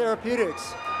Wise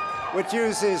Therapeutics, which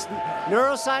uses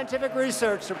neuroscientific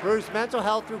research to improve mental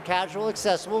health through casual,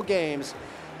 accessible games.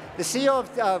 The CEO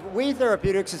of We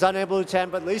Therapeutics is unable to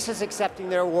attend, but Lisa's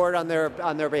accepting their award on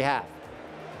their behalf.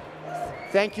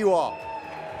 Thank you all.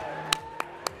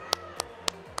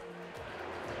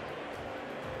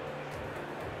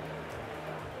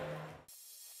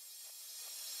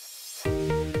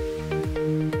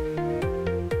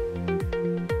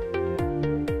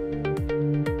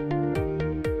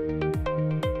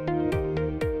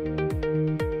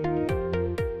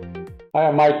 Hi,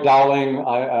 I'm Mike Dowling.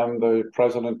 I am the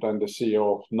president and the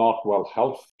CEO of Interwell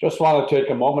Health. Just want to take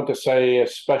a moment to say a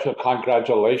special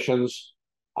congratulations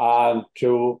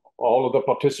to all of the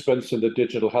participants in the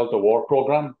Digital Health Award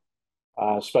program.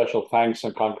 Special thanks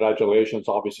and congratulations,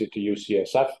 obviously, to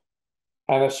UCSF.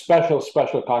 And a special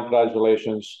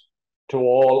congratulations to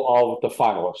all of the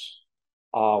finalists.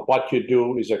 What you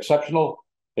do is exceptional,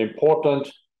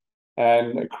 important,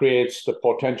 and creates the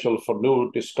potential for new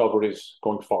discoveries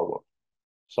going forward.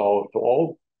 So to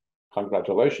all,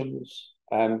 congratulations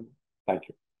and thank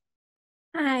you.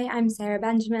 Hi, I'm Sarah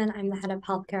Benjamin. I'm the head of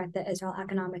healthcare at the Israel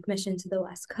Economic Mission to the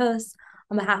West Coast.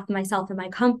 On behalf of myself and my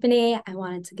company, I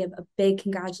wanted to give a big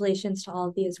congratulations to all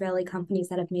of the Israeli companies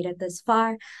that have made it this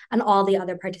far and all the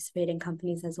other participating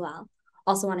companies as well.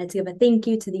 Also wanted to give a thank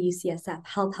you to the UCSF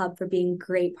Health Hub for being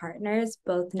great partners,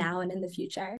 both now and in the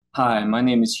future. Hi, my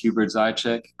name is Hubert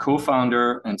Zaitchik,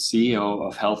 co-founder and CEO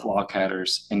of Health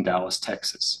Wildcatters in Dallas,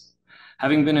 Texas.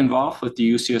 Having been involved with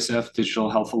the UCSF Digital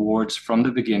Health Awards from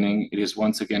the beginning, it is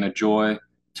once again a joy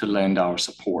to lend our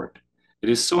support. It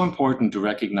is so important to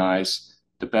recognize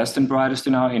the best and brightest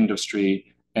in our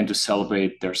industry and to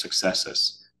celebrate their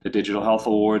successes. The Digital Health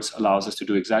Awards allows us to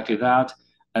do exactly that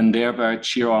and thereby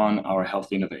cheer on our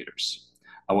health innovators.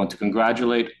 I want to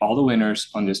congratulate all the winners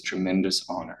on this tremendous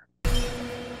honor.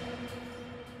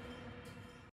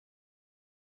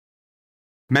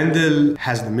 Mendel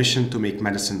has the mission to make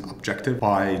medicine objective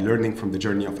by learning from the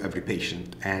journey of every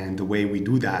patient. And the way we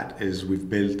do that is we've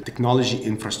built technology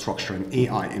infrastructure and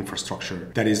AI infrastructure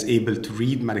that is able to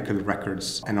read medical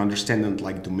records and understand them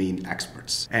like domain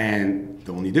experts. And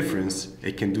the only difference,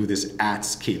 it can do this at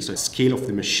scale. So it's scale of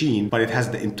the machine, but it has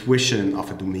the intuition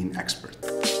of a domain expert.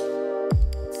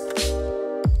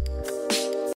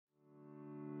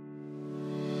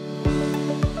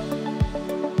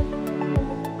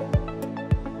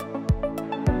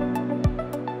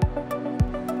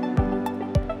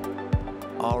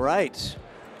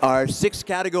 Our sixth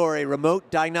category, Remote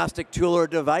Diagnostic Tool or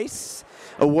Device,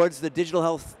 awards the digital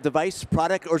health device,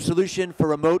 product, or solution for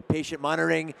remote patient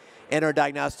monitoring and or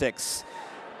diagnostics.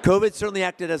 COVID certainly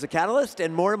acted as a catalyst,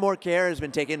 and more care has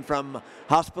been taken from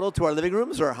hospital to our living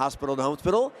rooms or hospital to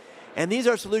hospital. And these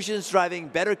are solutions driving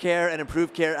better care and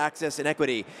improved care access and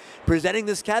equity. Presenting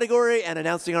this category and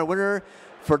announcing our winner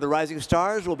for the Rising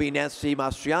Stars will be Nancy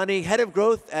Mastriani, Head of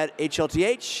Growth at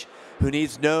HLTH, who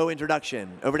needs no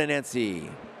introduction. Over to Nancy.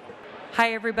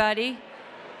 Hi, everybody.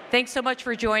 Thanks so much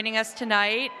for joining us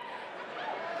tonight.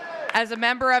 As a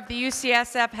member of the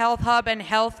UCSF Health Hub and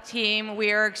Health Team,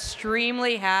 we are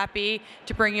extremely happy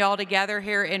to bring you all together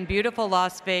here in beautiful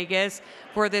Las Vegas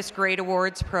for this great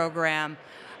awards program.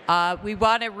 We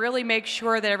want to really make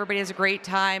sure that everybody has a great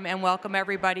time and welcome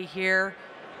everybody here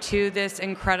to this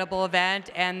incredible event,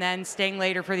 and then staying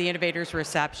later for the Innovators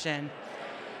Reception.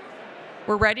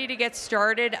 We're ready to get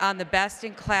started on the Best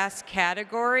in Class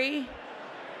category.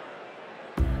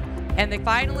 And the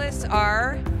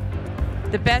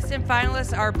best in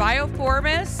finalists are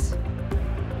Bioformis,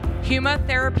 Huma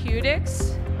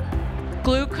Therapeutics,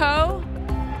 Gluco,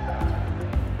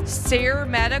 Seer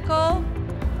Medical.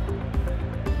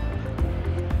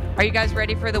 Are you guys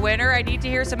ready for the winner? I need to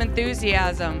hear some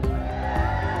enthusiasm.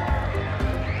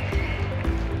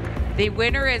 The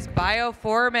winner is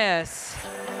Bioformis.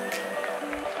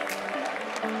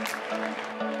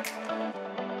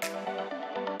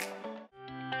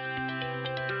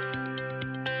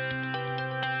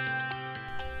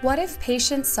 What if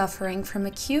patients suffering from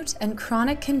acute and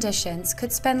chronic conditions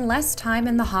could spend less time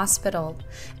in the hospital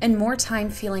and more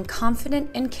time feeling confident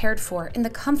and cared for in the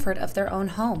comfort of their own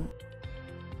home?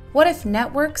 What if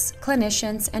networks,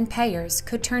 clinicians, and payers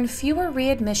could turn fewer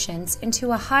readmissions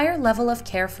into a higher level of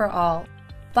care for all?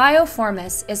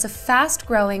 Bioformis is a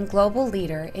fast-growing global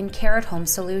leader in care-at-home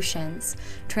solutions,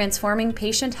 transforming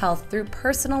patient health through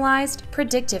personalized,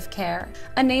 predictive care.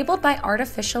 Enabled by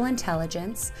artificial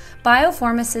intelligence,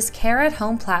 Bioformis'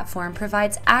 care-at-home platform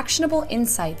provides actionable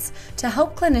insights to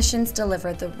help clinicians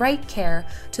deliver the right care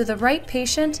to the right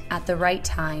patient at the right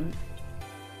time.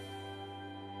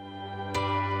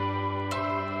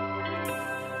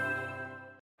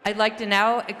 I'd like to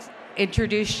now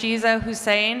introduce Shiza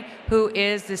Hussain, who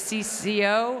is the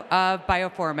CCO of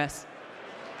Bioformis.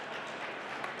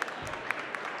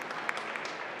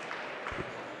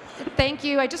 Thank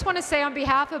you. I just want to say on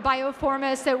behalf of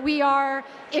Bioformis that we are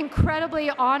incredibly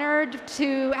honored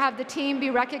to have the team be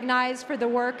recognized for the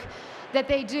work that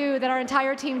they do, that our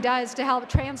entire team does to help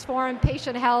transform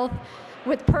patient health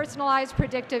with personalized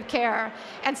predictive care.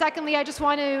 And secondly, I just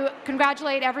want to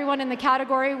congratulate everyone in the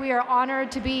category. We are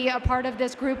honored to be a part of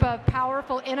this group of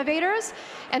powerful innovators,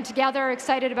 and together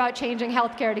excited about changing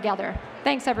healthcare together.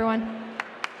 Thanks, everyone.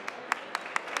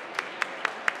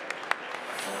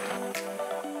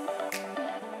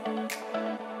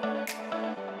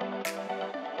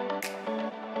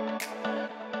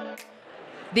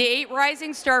 The 8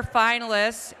 Rising Star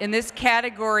finalists in this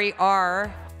category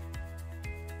are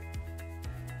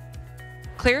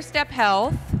ClearStep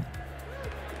Health,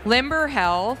 Limber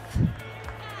Health,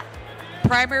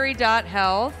 Primary Dot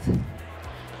Health,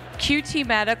 QT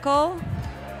Medical,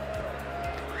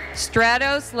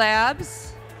 Stratos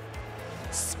Labs,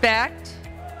 SPECT,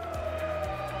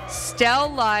 Stell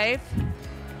Life,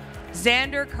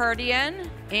 Xander Cardian,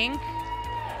 Inc.,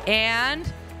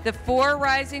 and the 4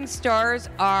 Rising Stars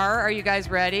are you guys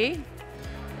ready?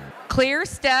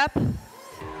 ClearStep,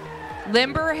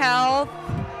 Limber Health.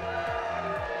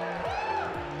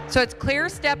 So it's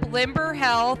ClearStep, Limber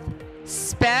Health,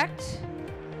 SPECT,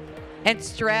 and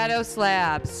Stratos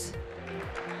Labs.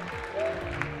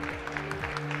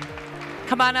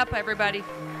 Come on up, everybody.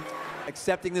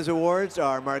 Accepting these awards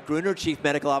are Mark Gruner, Chief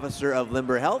Medical Officer of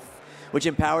Limber Health, which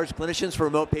empowers clinicians for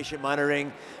remote patient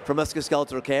monitoring for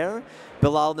musculoskeletal care.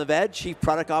 Bilal Naved, Chief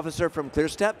Product Officer from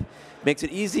ClearStep,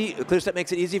 ClearStep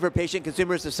makes it easy for patient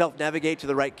consumers to self-navigate to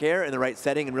the right care in the right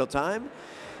setting in real time.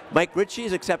 Mike Ritchie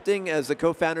is accepting as the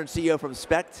co-founder and CEO from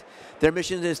SPECT. Their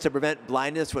mission is to prevent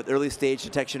blindness with early stage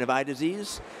detection of eye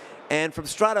disease. And from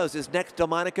Stratos is Nick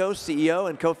Delmonico, CEO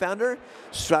and co-founder.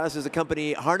 Stratos is a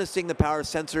company harnessing the power of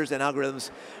sensors and algorithms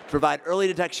to provide early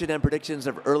detection and predictions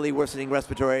of early worsening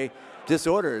respiratory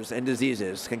disorders and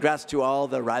diseases. Congrats to all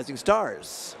the Rising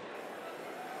Stars.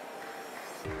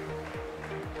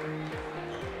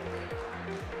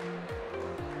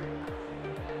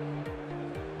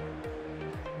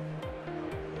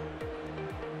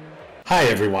 Hi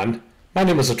everyone, my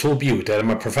name is Atul Butte and I'm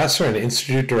a professor and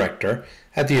institute director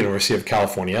at the University of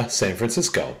California, San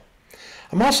Francisco.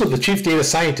 I'm also the chief data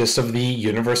scientist of the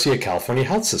University of California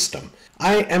Health System.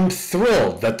 I am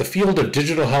thrilled that the field of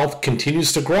digital health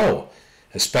continues to grow,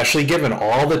 especially given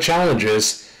all the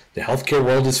challenges the healthcare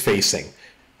world is facing.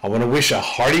 I want to wish a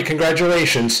hearty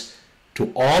congratulations to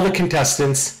to all the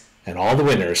contestants and all the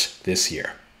winners this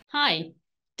year. Hi,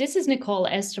 this is Nicole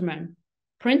Esterman,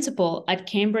 Principal at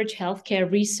Cambridge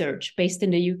Healthcare Research based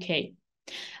in the UK.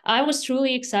 I was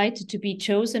truly excited to be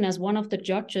chosen as one of the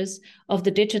judges of the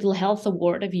Digital Health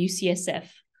Award of UCSF.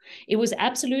 It was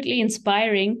absolutely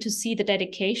inspiring to see the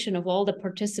dedication of all the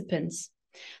participants.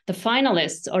 The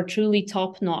finalists are truly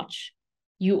top-notch.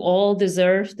 You all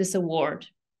deserve this award.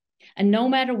 And no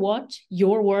matter what,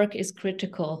 your work is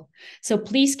critical. So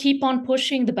please keep on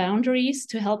pushing the boundaries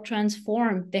to help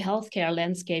transform the healthcare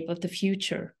landscape of the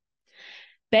future.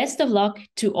 Best of luck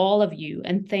to all of you,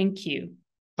 and thank you.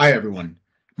 Hi, everyone.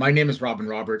 My name is Robin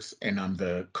Roberts, and I'm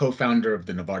the co-founder of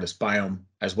the Novartis Biome,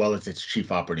 as well as its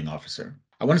Chief Operating Officer.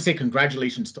 I want to say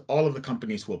congratulations to all of the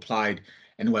companies who applied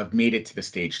and who have made it to the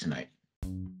stage tonight.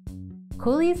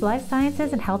 Cooley's Life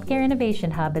Sciences and Healthcare Innovation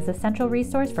Hub is a central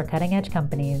resource for cutting-edge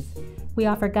companies. We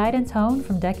offer guidance honed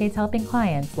from decades helping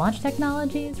clients launch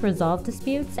technologies, resolve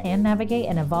disputes, and navigate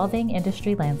an evolving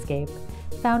industry landscape.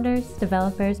 Founders,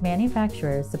 developers,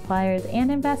 manufacturers, suppliers,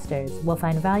 and investors will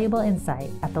find valuable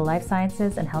insight at the Life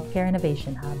Sciences and Healthcare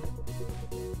Innovation Hub.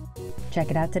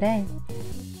 Check it out today.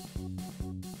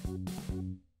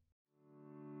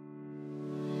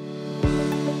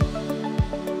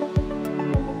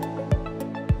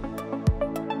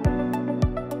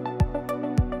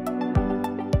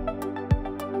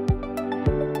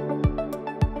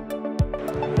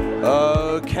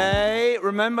 Okay,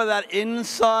 remember that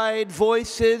inside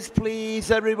voices,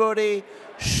 please, everybody.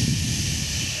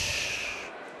 Shh.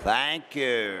 Thank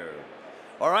you.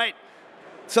 All right.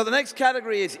 So the next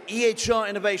category is EHR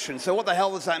innovation. So what the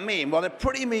hell does that mean? Well, it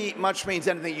pretty much means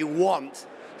anything you want,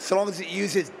 so long as it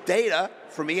uses data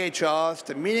from EHRs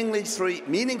to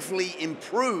meaningfully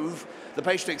improve the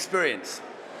patient experience.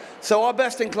 So our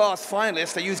best-in-class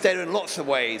finalists, they use data in lots of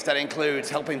ways. That includes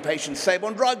helping patients save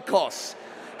on drug costs,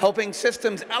 helping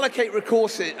systems allocate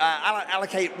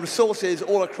resources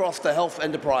all across the health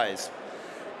enterprise,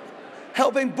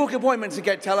 helping book appointments and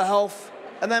get telehealth,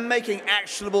 and then making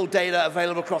actionable data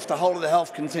available across the whole of the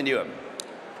health continuum.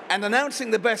 And announcing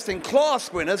the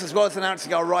best-in-class winners, as well as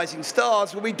announcing our rising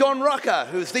stars, will be Don Rucker,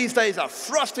 who's these days a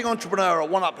thrusting entrepreneur at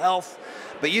OneUp Health,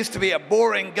 but used to be a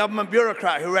boring government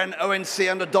bureaucrat who ran ONC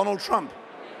under Donald Trump.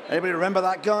 Anybody remember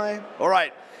that guy? All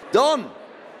right, Don,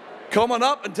 come on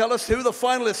up and tell us who the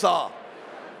finalists are.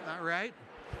 All right.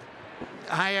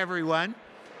 Hi, everyone.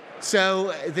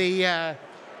 So the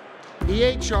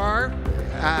EHR,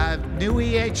 new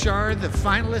EHR, the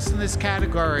finalists in this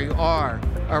category are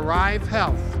Arrive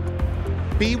Health,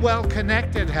 Be Well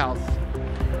Connected Health,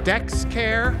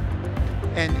 DexCare,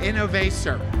 and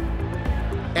Innovacer.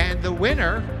 And the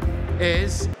winner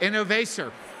is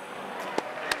Innovacer.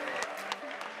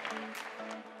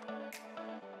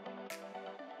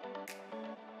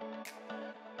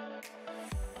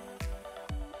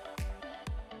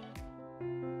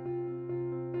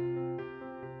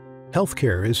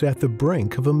 Healthcare is at the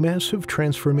brink of a massive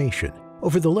transformation.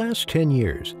 Over the last 10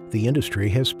 years, the industry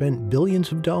has spent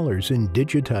billions of dollars in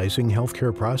digitizing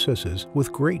healthcare processes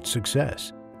with great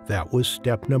success. That was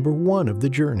step number 1 of the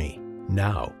journey.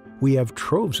 Now, we have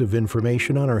troves of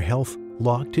information on our health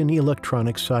locked in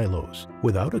electronic silos.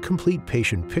 Without a complete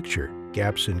patient picture,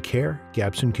 gaps in care,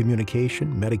 gaps in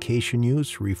communication, medication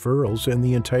use, referrals, and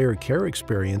the entire care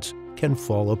experience can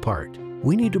fall apart.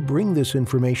 We need to bring this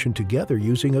information together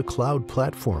using a cloud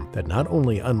platform that not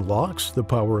only unlocks the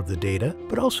power of the data,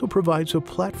 but also provides a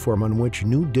platform on which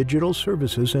new digital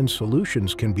services and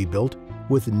solutions can be built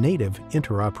with native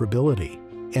interoperability.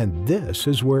 And this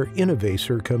is where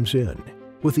Innovacer comes in.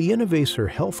 With the Innovacer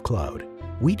Health Cloud,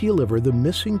 we deliver the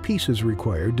missing pieces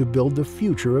required to build the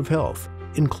future of health,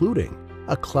 including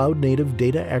a cloud-native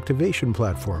data activation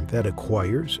platform that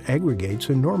acquires, aggregates,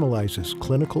 and normalizes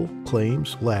clinical,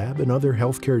 claims, lab, and other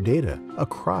healthcare data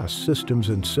across systems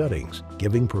and settings,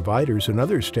 giving providers and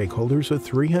other stakeholders a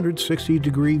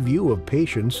 360-degree view of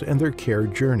patients and their care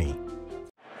journey.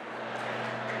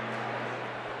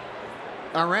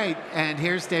 All right, and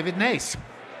here's David Nace.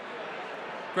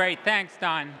 Great, thanks,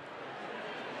 Don.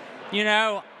 You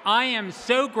know, I am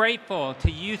so grateful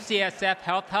to UCSF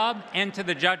Health Hub and to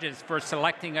the judges for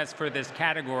selecting us for this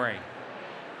category.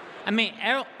 I mean,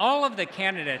 all of the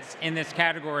candidates in this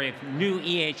category of new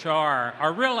EHR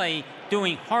are really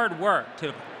doing hard work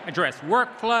to address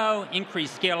workflow,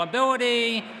 increase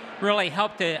scalability, really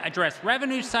help to address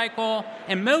revenue cycle,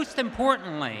 and most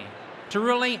importantly, to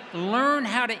really learn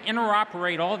how to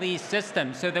interoperate all these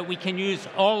systems so that we can use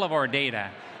all of our data.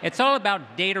 It's all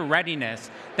about data readiness.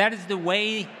 That is the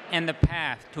way and the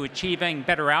path to achieving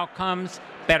better outcomes,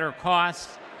 better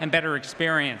costs, and better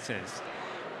experiences.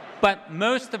 But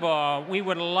most of all, we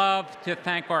would love to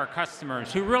thank our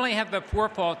customers who really have the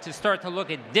forethought to start to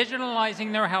look at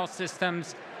digitalizing their health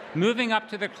systems, moving up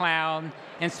to the cloud,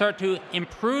 and start to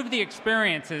improve the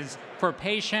experiences for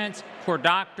patients, for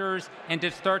doctors, and to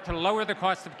start to lower the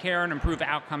cost of care and improve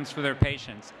outcomes for their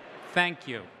patients. Thank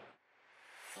you.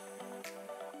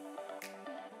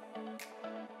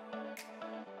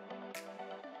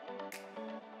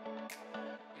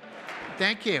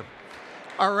 Thank you.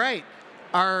 All right.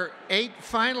 Our 8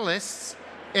 finalists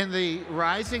in the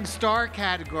Rising Star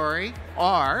category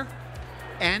are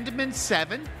Andaman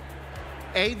 7,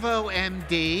 Avo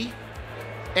MD,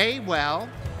 AWell,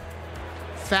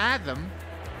 Fathom,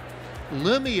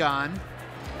 Lumion,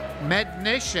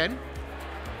 Mednition,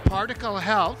 Particle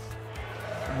Health,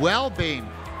 Wellbeam.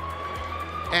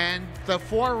 And the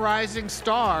 4 rising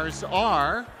stars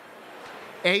are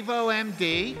Avo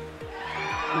MD,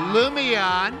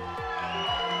 Lumion,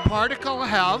 Particle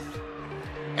Health,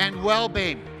 and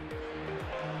Wellbeam.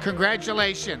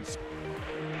 Congratulations.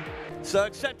 So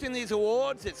accepting these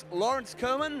awards, it's Lawrence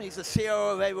Coman. He's the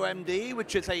CEO of AvoMD,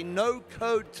 which is a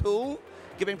no-code tool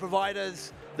giving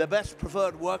providers the best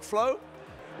preferred workflow.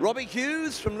 Robbie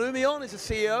Hughes from Lumion is the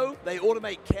CEO. They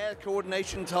automate care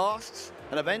coordination tasks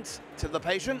and events to the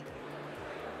patient.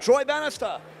 Troy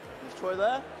Bannister, is Troy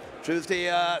there? Who's the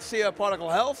CEO of Particle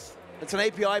Health. It's an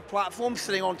API platform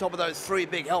sitting on top of those 3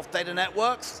 big health data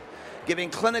networks,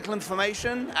 giving clinical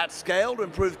information at scale to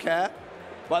improve care.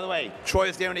 By the way, Troy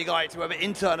is the only guy to ever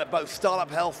intern at both Startup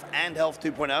Health and Health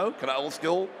 2.0, kind of old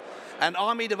school. And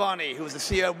Ami Devani, who is the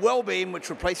CEO of Wellbeam, which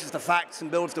replaces the facts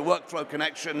and builds the workflow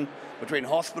connection between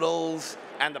hospitals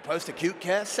and the post-acute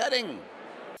care setting.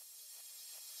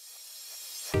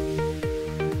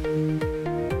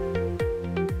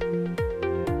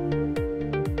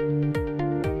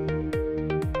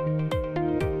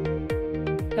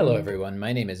 Hello everyone,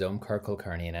 my name is Omkar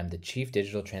Kulkarni and I'm the Chief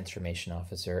Digital Transformation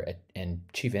Officer and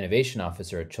Chief Innovation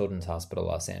Officer at Children's Hospital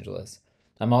Los Angeles.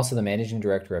 I'm also the Managing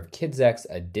Director of KidsX,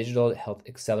 a digital health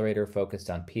accelerator focused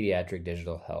on pediatric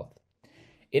digital health.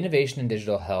 Innovation in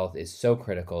digital health is so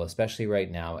critical, especially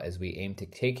right now as we aim to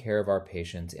take care of our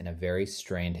patients in a very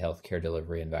strained healthcare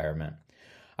delivery environment.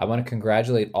 I want to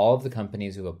congratulate all of the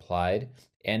companies who applied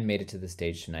and made it to the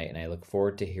stage tonight, and I look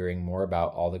forward to hearing more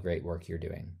about all the great work you're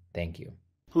doing. Thank you.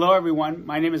 Hello, everyone.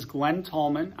 My name is Glenn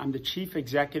Tallman. I'm the Chief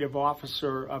Executive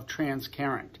Officer of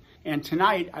Transcarent. And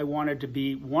tonight, I wanted to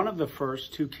be one of the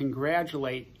first to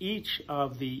congratulate each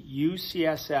of the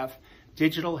UCSF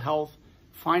Digital Health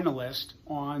finalists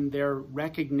on their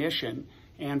recognition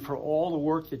and for all the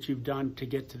work that you've done to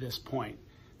get to this point.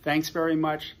 Thanks very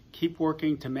much. Keep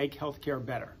working to make healthcare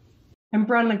better. I'm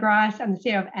Bronwyn Grice. I'm the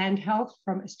CEO of And Health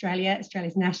from Australia,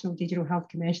 Australia's national digital health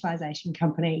commercialisation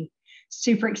company.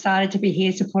 Super excited to be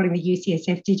here supporting the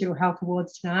UCSF Digital Health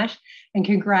Awards tonight, and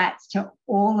congrats to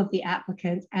all of the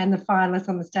applicants and the finalists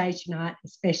on the stage tonight,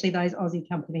 especially those Aussie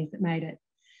companies that made it.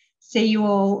 See you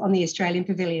all on the Australian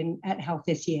Pavilion at Health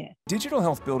this year. Digital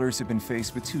health builders have been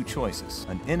faced with 2 choices,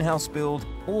 an in-house build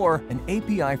or an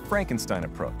API Frankenstein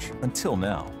approach. Until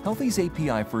now, Healthy's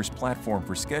API-first platform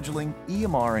for scheduling,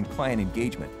 EMR, and client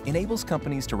engagement enables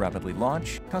companies to rapidly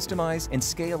launch, customize, and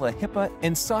scale a HIPAA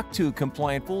and SOC 2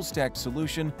 compliant full-stack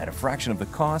solution at a fraction of the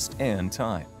cost and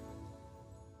time.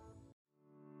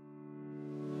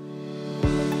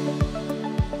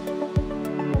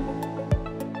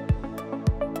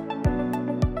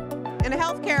 In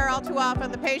healthcare, all too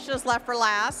often, the patient is left for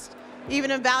last.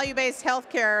 Even in value-based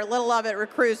healthcare, little of it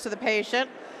accrues to the patient.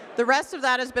 The rest of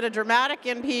that has been a dramatic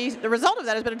increase. The result of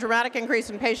that has been a dramatic increase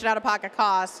in patient out-of-pocket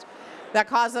cost that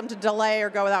caused them to delay or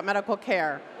go without medical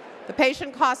care. The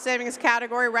patient cost savings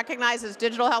category recognizes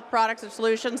digital health products and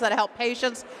solutions that help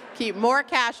patients keep more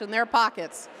cash in their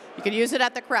pockets. You can use it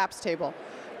at the craps table.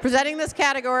 Presenting this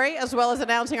category, as well as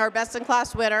announcing our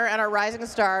best-in-class winner and our rising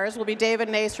stars, will be David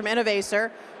Nace from Innovacer,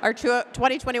 our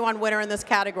 2021 winner in this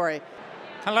category.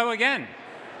 Hello again.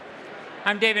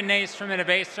 I'm David Nace from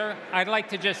Innovacer. I'd like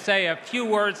to just say a few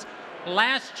words.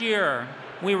 Last year,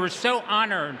 we were so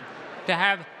honored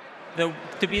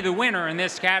to be the winner in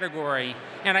this category,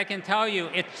 and I can tell you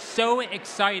it's so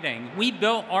exciting. We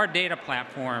built our data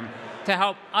platform to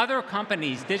help other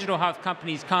companies, digital health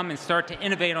companies, come and start to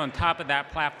innovate on top of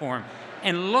that platform.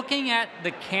 And looking at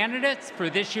the candidates for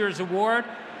this year's award,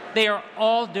 they are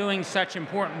all doing such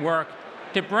important work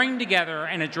to bring together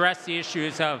and address the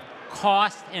issues of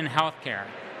cost in healthcare.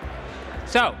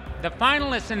 So, the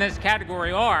finalists in this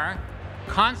category are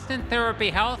Constant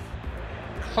Therapy Health,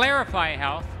 Clarify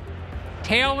Health,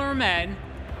 Taylor Med,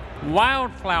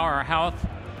 Wildflower Health,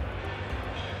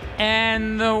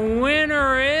 and the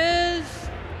winner is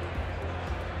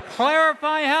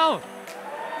Clarify Health.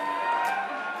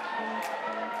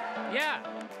 Yeah.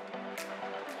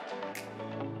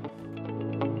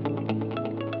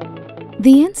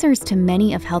 The answers to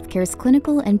many of healthcare's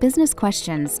clinical and business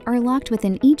questions are locked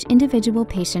within each individual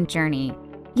patient journey.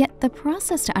 Yet the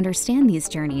process to understand these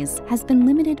journeys has been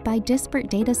limited by disparate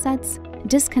data sets,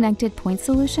 disconnected point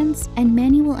solutions, and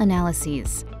manual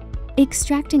analyses.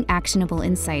 Extracting actionable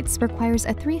insights requires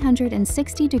a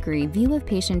 360-degree view of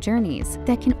patient journeys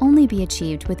that can only be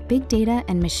achieved with big data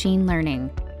and machine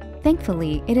learning.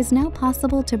 Thankfully, it is now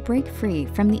possible to break free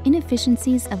from the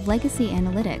inefficiencies of legacy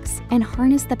analytics and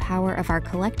harness the power of our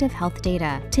collective health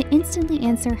data to instantly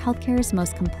answer healthcare's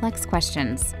most complex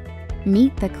questions.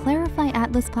 Meet the Clarify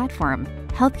Atlas platform,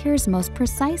 healthcare's most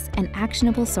precise and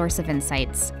actionable source of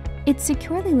insights. It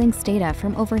securely links data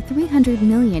from over 300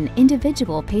 million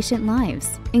individual patient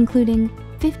lives, including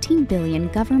 15 billion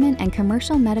government and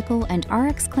commercial medical and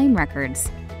RX claim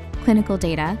records, clinical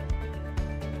data,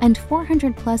 and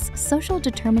 400-plus social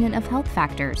determinant of health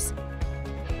factors,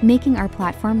 making our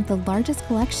platform the largest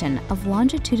collection of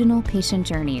longitudinal patient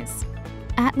journeys.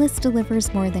 Atlas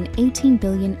delivers more than 18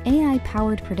 billion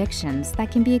AI-powered predictions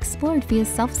that can be explored via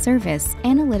self-service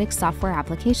analytic software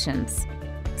applications.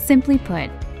 Simply put,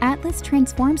 Atlas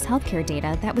transforms healthcare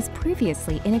data that was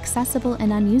previously inaccessible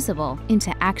and unusable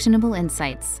into actionable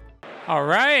insights. All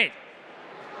right.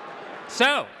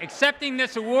 So, accepting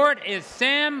this award is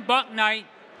Sam Bucknight,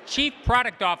 Chief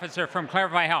Product Officer from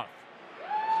Clarify Health.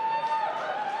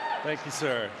 Thank you,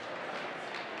 sir.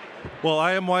 Well,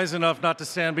 I am wise enough not to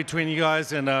stand between you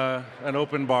guys and an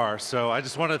open bar. So I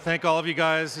just want to thank all of you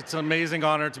guys. It's an amazing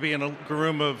honor to be in a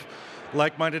room of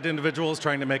like-minded individuals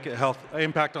trying to make an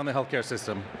impact on the healthcare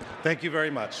system. Thank you very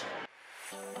much.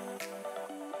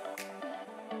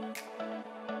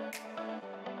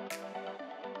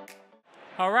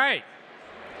 All right.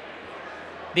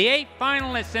 The 8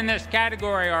 finalists in this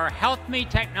category are HealthMe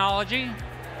Technology,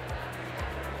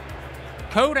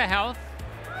 Coda Health,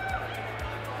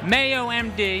 Mayo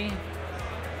MD,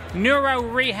 Neuro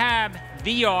Rehab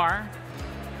VR,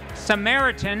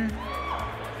 Samaritan,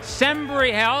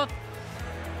 Sembry Health,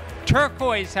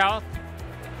 Turquoise Health,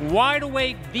 Wide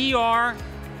Awake VR,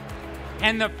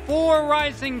 and the 4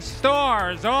 rising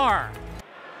stars are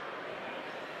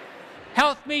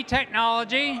HealthMe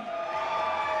Technology,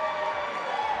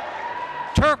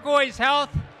 Turquoise Health,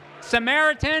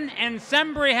 Samaritan, and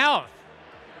Sembry Health.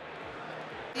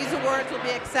 These awards will be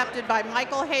accepted by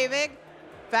Michael Havig,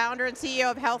 founder and CEO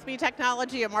of HealthMe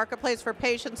Technology, a marketplace for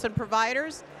patients and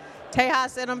providers,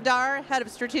 Tejas Inamdar, head of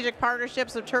strategic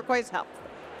partnerships of Turquoise Health,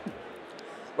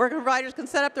 where providers can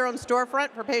set up their own storefront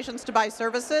for patients to buy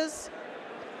services,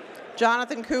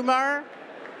 Jonathan Kumar,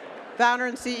 founder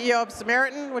and CEO of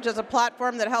Samaritan, which is a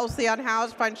platform that helps the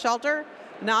unhoused find shelter,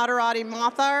 Nadarati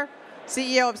Mathar,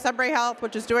 CEO of Sembry Health,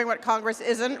 which is doing what Congress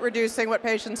isn't, reducing what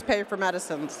patients pay for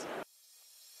medicines.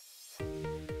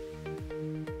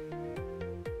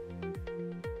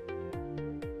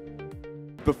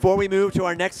 Before we move to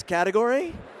our next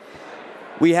category,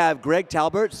 we have Greg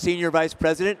Talbert, Senior Vice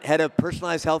President, Head of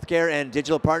Personalized Healthcare and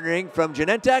Digital Partnering from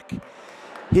Genentech.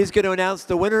 He's going to announce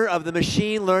the winner of the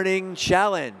Machine Learning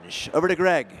Challenge. Over to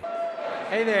Greg.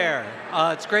 Hey there.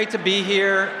 It's great to be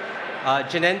here.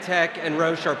 Genentech and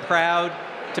Roche are proud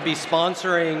to be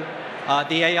sponsoring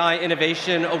the AI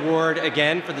Innovation Award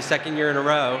again for the 2nd year in a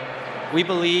row. We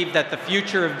believe that the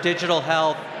future of digital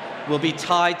health will be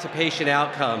tied to patient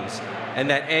outcomes, and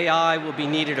that AI will be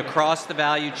needed across the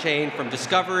value chain from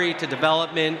discovery to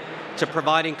development to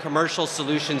providing commercial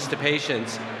solutions to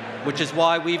patients, which is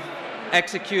why we've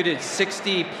executed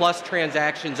 60+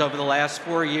 transactions over the last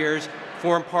 4 years,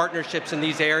 formed partnerships in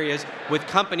these areas with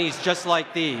companies just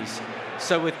like these.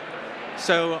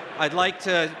 So I'd like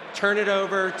to turn it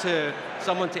over to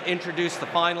someone to introduce the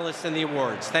finalists and the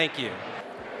awards. Thank you.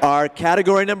 Our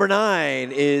category number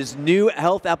 9 is new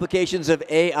health applications of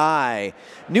AI.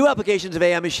 New applications of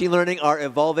AI machine learning are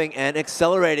evolving and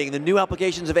accelerating. The new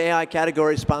applications of AI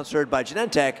category, sponsored by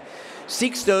Genentech,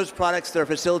 seeks those products that are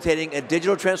facilitating a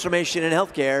digital transformation in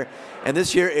healthcare. And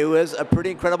this year it was a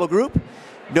pretty incredible group.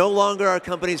 No longer are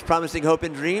companies promising hope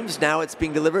and dreams. Now it's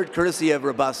being delivered courtesy of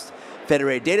robust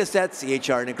federated data sets,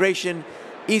 EHR integration,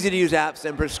 easy-to-use apps,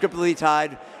 and prescriptively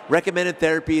tied recommended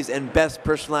therapies and best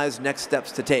personalized next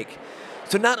steps to take.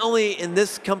 So not only in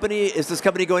this company is this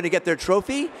company going to get their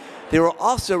trophy, they will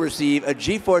also receive a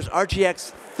GeForce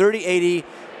RTX 3080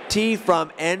 Ti from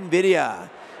NVIDIA.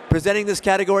 Presenting this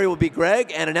category will be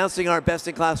Greg, and announcing our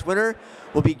best-in-class winner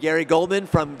will be Gary Goldman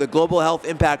from the Global Health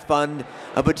Impact Fund,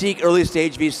 a boutique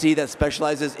early-stage VC that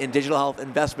specializes in digital health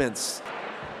investments.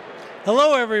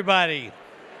 Hello, everybody.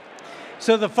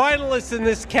 So the finalists in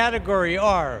this category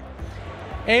are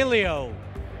Alio,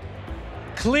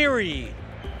 Cleary,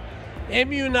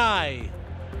 Immunai,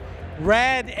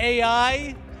 Rad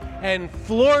AI, and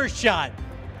Floorshot.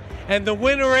 And the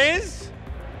winner is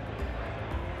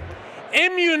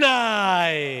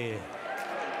Immunai.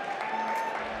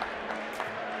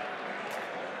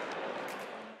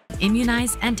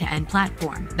 Immuni's end-to-end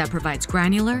platform that provides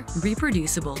granular,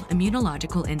 reproducible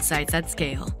immunological insights at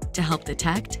scale to help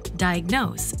detect,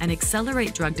 diagnose, and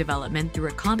accelerate drug development through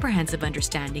a comprehensive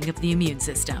understanding of the immune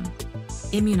system.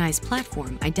 Immuni's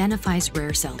platform identifies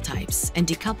rare cell types and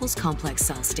decouples complex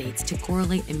cell states to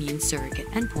correlate immune surrogate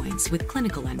endpoints with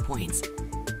clinical endpoints.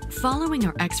 Following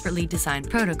our expertly designed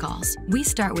protocols, we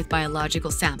start with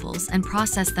biological samples and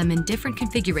process them in different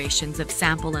configurations of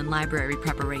sample and library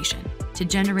preparation to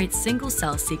generate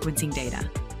single-cell sequencing data.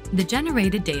 The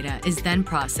generated data is then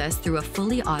processed through a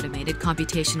fully automated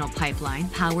computational pipeline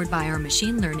powered by our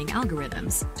machine learning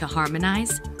algorithms to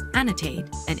harmonize, annotate,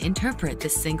 and interpret the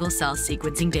single-cell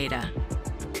sequencing data.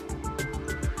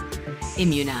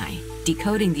 Immuni,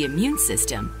 decoding the immune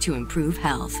system to improve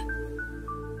health.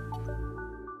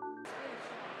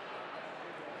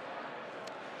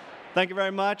 Thank you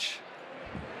very much.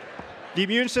 The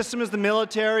immune system is the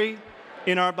military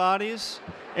in our bodies,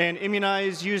 and Immuni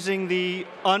is using the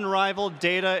unrivaled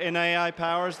data and AI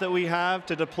powers that we have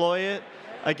to deploy it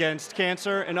against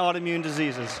cancer and autoimmune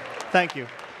diseases. Thank you.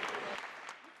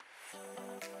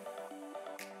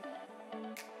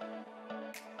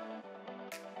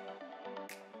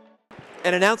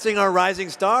 And announcing our rising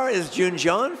star is Jun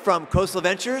Jeon from Coastal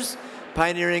Ventures,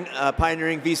 pioneering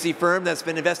VC firm that's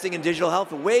been investing in digital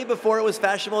health way before it was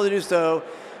fashionable to do so.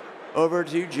 Over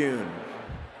to June.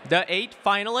 The 8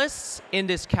 finalists in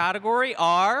this category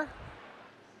are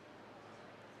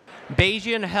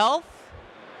Bayesian Health,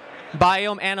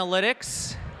 Biome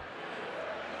Analytics,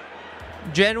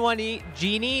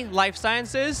 Genie Life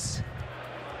Sciences,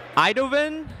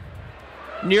 Idovan,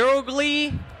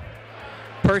 Neurogly,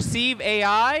 Perceive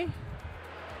AI,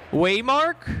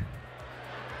 Waymark,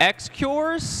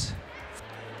 XCures,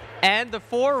 and the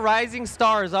 4 rising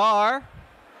stars are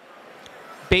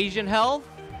Bayesian Health,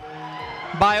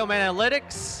 Biome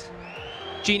Analytics,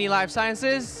 Genie Life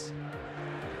Sciences,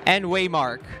 and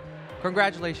Waymark.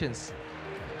 Congratulations.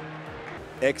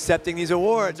 Accepting these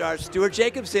awards are Stuart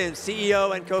Jacobson,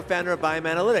 CEO and co-founder of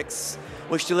Biome Analytics,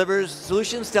 which delivers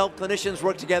solutions to help clinicians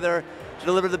work together to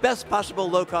deliver the best possible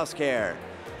low-cost care.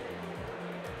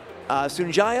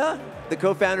 Sunjaya, the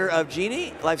co-founder of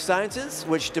Genie Life Sciences,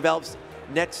 which develops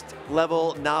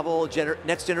next-level novel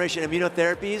next-generation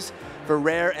immunotherapies for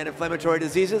rare and inflammatory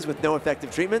diseases with no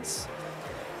effective treatments.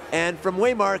 And from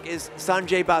Waymark is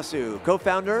Sanjay Basu,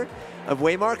 co-founder of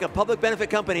Waymark, a public benefit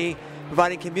company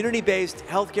providing community-based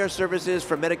healthcare services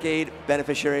for Medicaid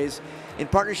beneficiaries in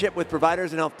partnership with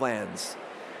providers and health plans.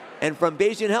 And from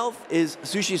Bayesian Health is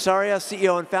Sushi Saria,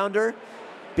 CEO and founder.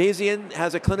 Bayesian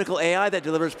has a clinical AI that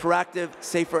delivers proactive,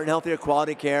 safer, and healthier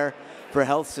quality care for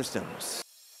health systems.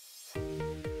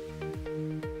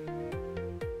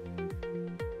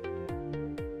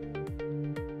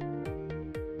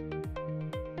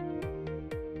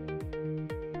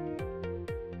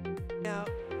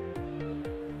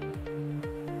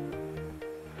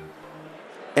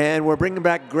 And we're bringing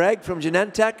back Greg from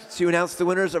Genentech to announce the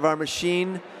winners of our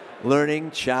Machine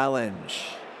Learning Challenge.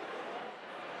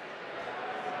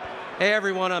 Hey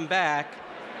everyone, I'm back.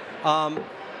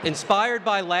 Inspired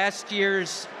by last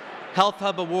year's Health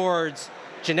Hub Awards,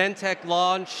 Genentech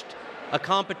launched a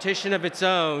competition of its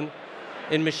own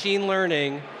in machine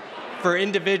learning for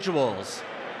individuals.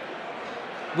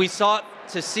 We sought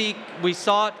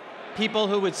people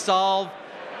who would solve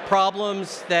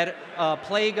problems that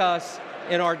plague us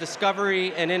in our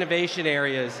discovery and innovation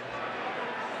areas.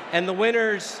 And the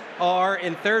winners are,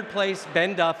 in 3rd place,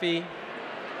 Ben Duffy,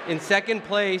 in 2nd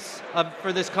place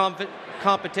for this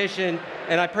competition,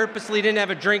 and I purposely didn't have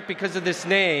a drink because of this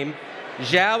name,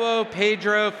 João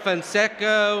Pedro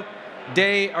Fonseca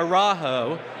de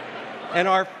Araujo.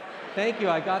 And thank you,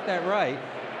 I got that right.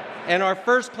 And our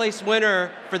 1st place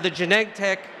winner for the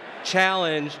Genentech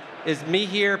Challenge is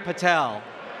Mihir Patel.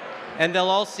 And they'll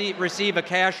all receive a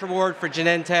cash reward for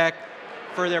Genentech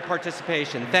for their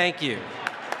participation. Thank you.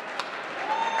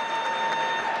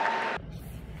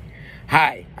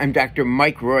 Hi, I'm Dr.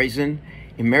 Mike Roizen,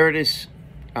 Emeritus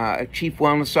Chief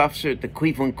Wellness Officer at the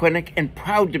Cleveland Clinic, and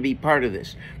proud to be part of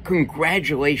this.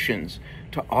 Congratulations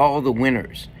to all the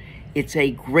winners. It's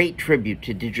a great tribute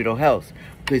to digital health,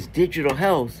 because digital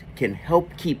health can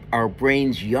help keep our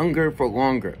brains younger for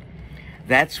longer.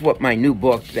 That's what my new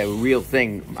book, The Real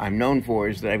Thing, I'm known for,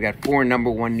 is that I've got 4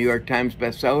 #1 New York Times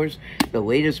bestsellers. The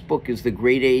latest book is The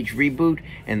Great Age Reboot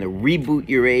and the Reboot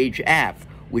Your Age app,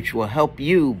 which will help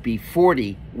you be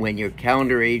 40 when your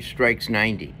calendar age strikes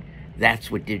 90. That's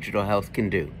what digital health can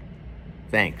do.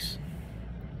 Thanks.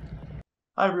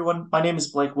 Hi, everyone. My name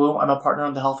is Blake Wu. I'm a partner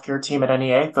on the healthcare team at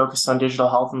NEA, focused on digital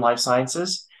health and life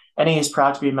sciences. NEA is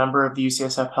proud to be a member of the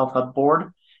UCSF Health Hub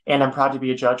board, and I'm proud to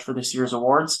be a judge for this year's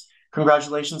awards.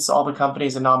 Congratulations to all the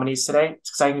companies and nominees today. It's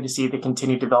exciting to see the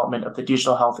continued development of the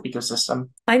digital health ecosystem.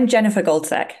 I'm Jennifer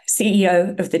Goldstein,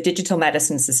 CEO of the Digital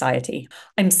Medicine Society.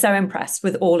 I'm so impressed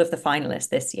with all of the finalists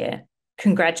this year.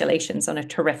 Congratulations on a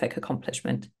terrific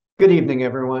accomplishment. Good evening,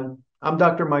 everyone. I'm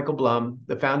Dr. Michael Blum,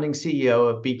 the founding CEO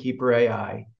of Beekeeper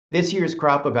AI. This year's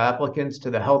crop of applicants to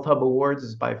the Health Hub Awards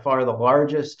is by far the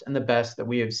largest and the best that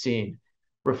we have seen,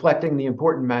 reflecting the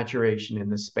important maturation in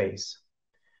this space.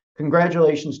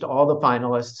 Congratulations to all the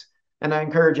finalists, and I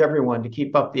encourage everyone to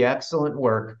keep up the excellent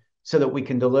work so that we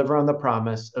can deliver on the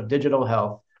promise of digital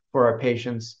health for our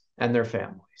patients and their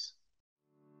families.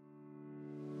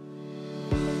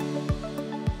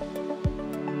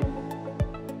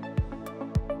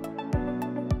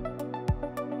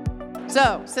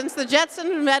 So, since the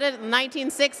Jetsons invented in the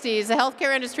 1960s, the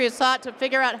healthcare industry has sought to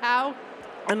figure out how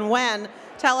and when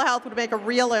telehealth would make a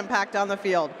real impact on the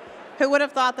field. Who would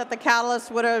have thought that the catalyst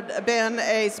would have been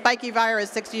a spiky virus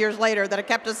 60 years later that had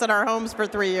kept us in our homes for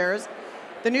 3 years?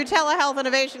 The new telehealth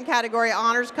innovation category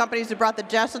honors companies who brought the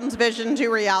Jetsons vision to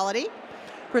reality.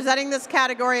 Presenting this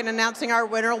category and announcing our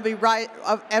winner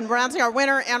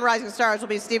and rising stars will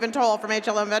be Stephen Toll from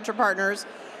HLM Venture Partners,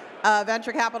 a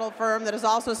venture capital firm that is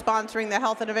also sponsoring the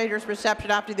Health Innovators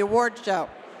reception after the awards show.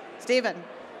 Stephen.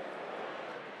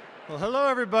 Well, hello,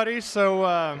 everybody.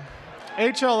 So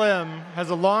HLM has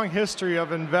a long history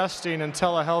of investing in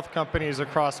telehealth companies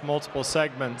across multiple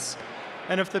segments.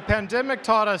 And if the pandemic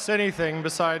taught us anything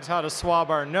besides how to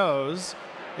swab our nose,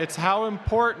 it's how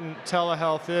important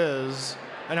telehealth is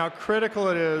and how critical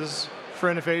it is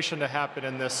for innovation to happen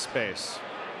in this space.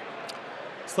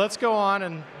 So let's go on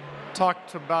and talk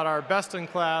about our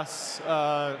best-in-class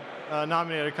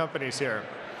nominated companies here.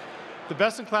 The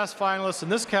best-in-class finalists in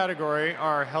this category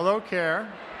are HelloCare,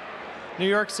 New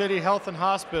York City Health and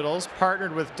Hospitals,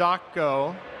 partnered with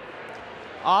DocGo,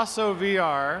 Asso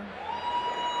VR,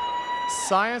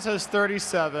 Science has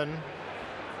 37,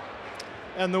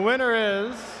 and the winner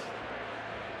is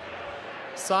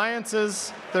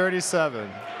Science's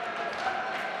 37.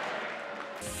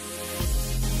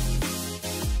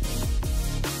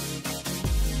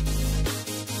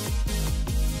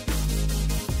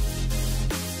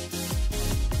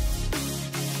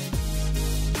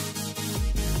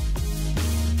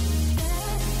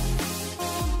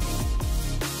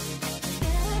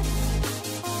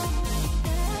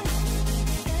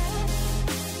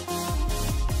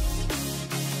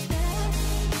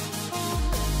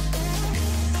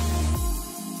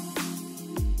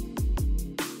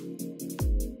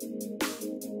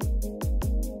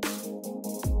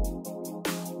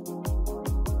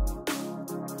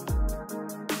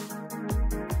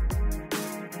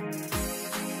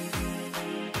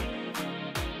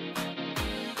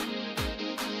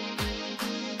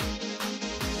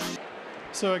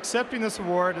 So accepting this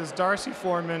award is Darcy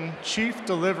Foreman, Chief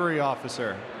Delivery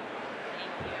Officer.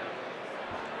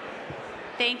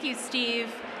 Thank you,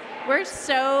 Steve. We're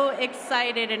so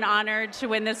excited and honored to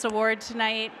win this award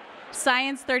tonight.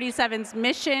 Science 37's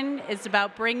mission is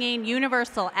about bringing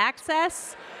universal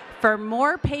access for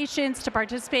more patients to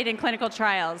participate in clinical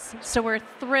trials. So we're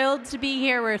thrilled to be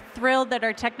here. We're thrilled that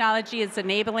our technology is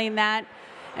enabling that,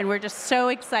 and we're just so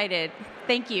excited.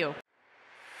 Thank you.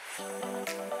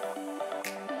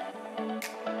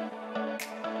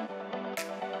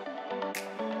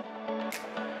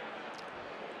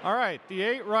 All right, the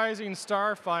 8 rising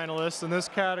star finalists in this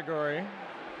category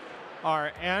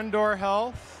are Andor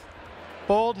Health,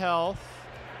 Bold Health,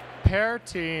 Pear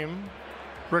Team,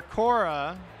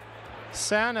 Recora,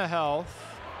 Sana Health,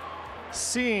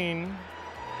 Scene,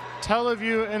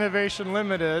 Teleview Innovation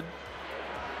Limited,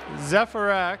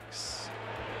 ZephyrX,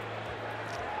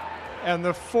 and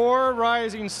the 4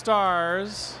 rising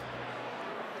stars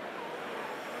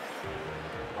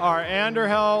are Andor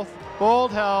Health,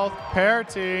 Bold Health, Pear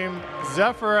Team,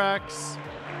 ZephyrX.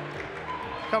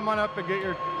 Come on up and get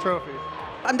your trophies.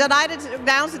 I'm delighted to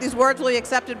announce that these awards will be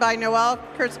accepted by Noel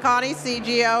Kurtzkani,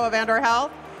 CGO of Andor Health,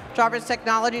 which offers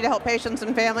technology to help patients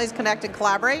and families connect and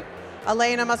collaborate.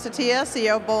 Elena Masatia,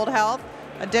 CEO of Bold Health,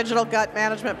 a digital gut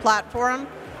management platform.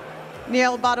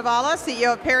 Neil Badavala,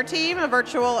 CEO of Pear Team, a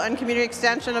virtual and community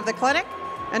extension of the clinic.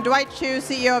 and Dwight Chu,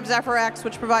 CEO of ZephyrX,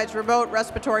 which provides remote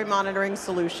respiratory monitoring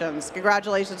solutions.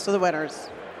 Congratulations to the winners.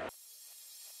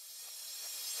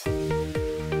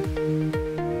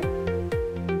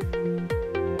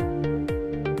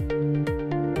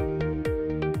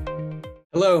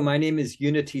 Hello, my name is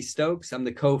Unity Stokes. I'm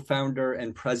the co-founder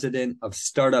and president of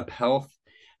Startup Health.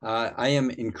 I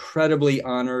am incredibly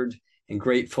honored and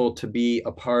grateful to be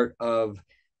a part of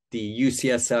the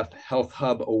UCSF Health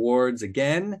Hub Awards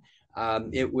again.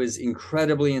 It was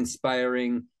incredibly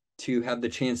inspiring to have the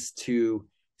chance to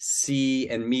see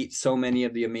and meet so many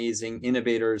of the amazing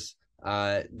innovators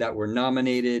that were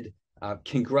nominated.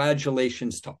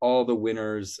 Congratulations to all the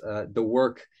winners. The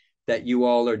work that you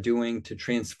all are doing to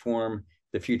transform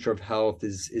the future of health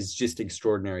is just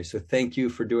extraordinary. So thank you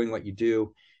for doing what you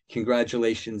do.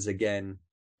 Congratulations again.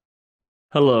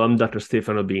 Hello, I'm Dr.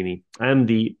 Stefano Bini. I'm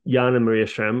the Jan and Maria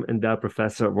Schrem Endowed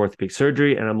Professor of Orthopedic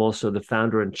Surgery, and I'm also the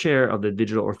founder and chair of the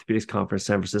Digital Orthopedics Conference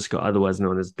San Francisco, otherwise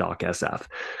known as DOC-SF.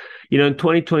 You know, in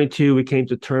 2022, we came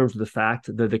to terms with the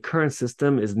fact that the current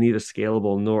system is neither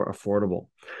scalable nor affordable,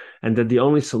 and that the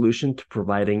only solution to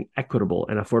providing equitable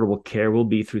and affordable care will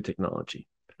be through technology.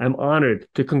 I'm honored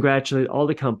to congratulate all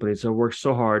the companies that worked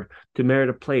so hard to merit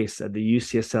a place at the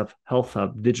UCSF Health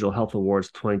Hub Digital Health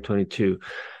Awards 2022.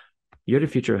 You're the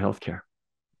future of healthcare.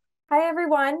 Hi,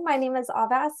 everyone. My name is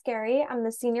Ava Ascari. I'm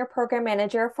the Senior Program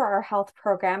Manager for our health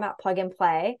program at Plug and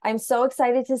Play. I'm so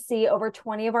excited to see over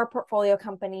 20 of our portfolio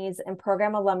companies and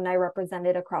program alumni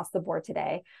represented across the board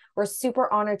today. We're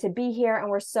super honored to be here, and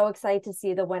we're so excited to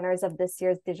see the winners of this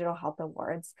year's Digital Health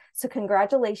Awards. So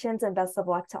congratulations and best of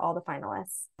luck to all the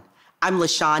finalists. I'm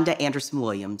LaShonda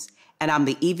Anderson-Williams, and I'm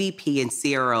the EVP and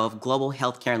CRO of Global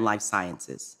Healthcare and Life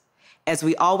Sciences. As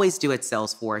we always do at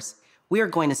Salesforce, we are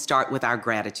going to start with our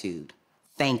gratitude.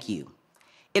 Thank you.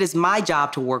 It is my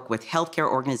job to work with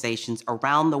healthcare organizations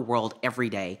around the world every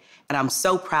day, and I'm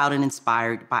so proud and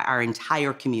inspired by our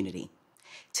entire community.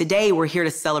 Today, we're here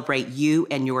to celebrate you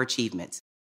and your achievements.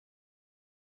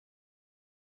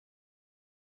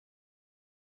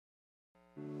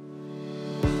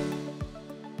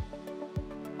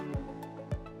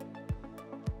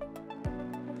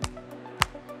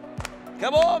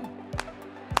 Come on.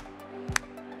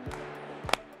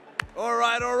 All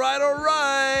right, all right, all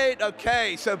right.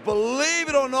 Okay, so believe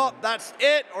it or not, that's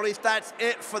it, or at least that's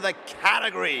it for the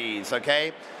categories,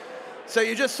 okay? So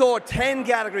you just saw 10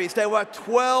 categories. There were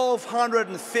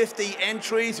 1,250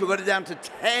 entries. We got it down to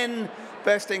 10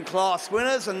 best-in-class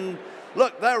winners, and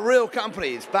look, they're real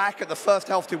companies. Back at the first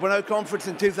Health 2.0 conference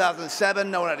in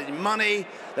 2007, no one had any money.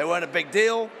 They weren't a big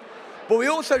deal. But we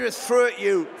also just threw at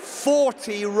you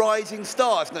 40 rising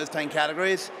stars in those 10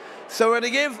 categories. So we're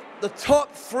going to give the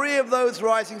top 3 of those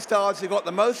rising stars who got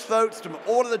the most votes from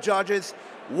all of the judges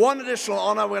one additional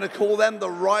honor. We're going to call them the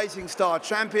Rising Star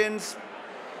Champions.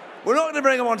 We're not going to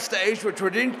bring them on stage, but to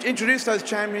introduce those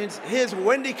champions, here's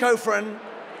Wendy Kofran.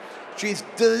 She's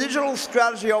the Digital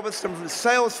Strategy Officer from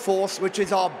Salesforce, which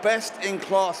is our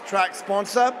best-in-class track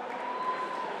sponsor.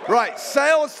 Right,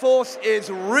 Salesforce is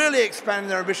really expanding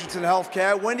their ambitions in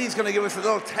healthcare. Wendy's going to give us a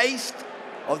little taste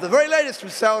of the very latest from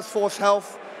Salesforce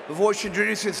Health before she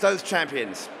introduces those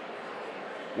champions.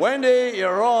 Wendy,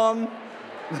 you're on.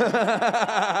 Take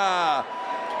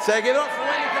it up for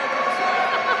Wendy.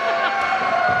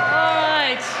 All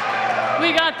right,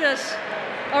 we got this.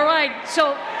 All right,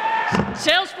 so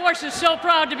Salesforce is so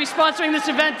proud to be sponsoring this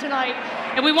event tonight,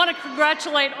 and we want to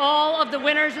congratulate all of the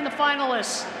winners and the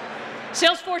finalists.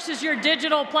 Salesforce is your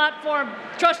digital platform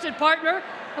trusted partner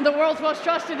on the world's most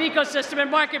trusted ecosystem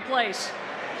and marketplace.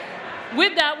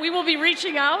 With that, we will be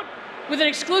reaching out with an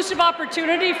exclusive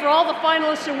opportunity for all the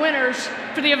finalists and winners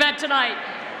for the event tonight.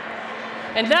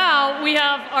 And now we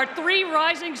have our 3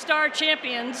 Rising Star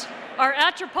champions, our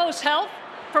Atropos Health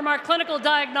from our clinical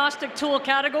diagnostic tool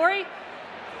category,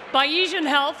 Bayesian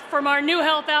Health from our new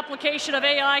health application of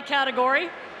AI category,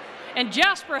 and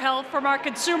Jasper Health from our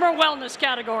consumer wellness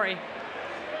category.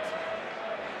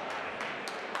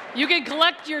 You can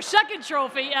collect your second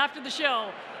trophy after the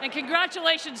show. And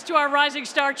congratulations to our Rising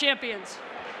Star champions.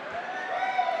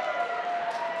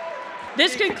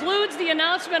 This concludes the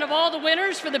announcement of all the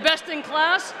winners for the Best in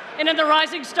Class and in the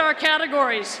Rising Star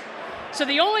categories. So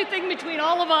the only thing between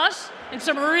all of us and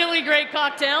some really great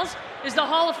cocktails is the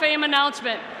Hall of Fame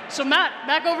announcement. So Matt,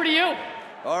 back over to you.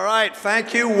 All right,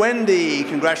 thank you, Wendy.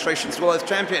 Congratulations to all those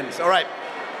champions. All right.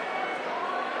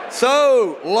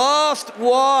 So, last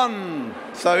one.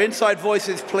 So, inside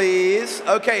voices, please.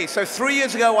 Okay, so 3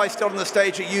 years ago, I stood on the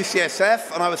stage at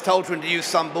UCSF, and I was told to introduce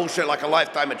some bullshit like a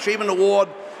Lifetime Achievement Award.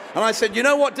 And I said, you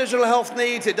know what digital health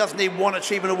needs? It doesn't need one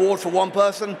achievement award for one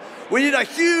person. We need a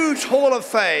huge Hall of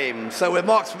Fame. So with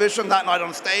Mark's permission, that night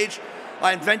on stage,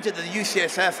 I invented the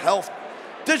UCSF Health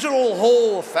Digital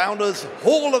Hall Founders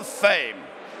Hall of Fame.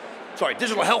 Sorry,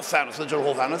 Digital Health Founders, Digital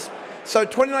Hall Founders. So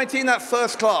 2019, that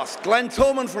first class, Glenn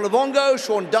Tillman from Livongo,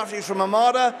 Sean Duffy from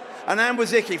Armada, and Ann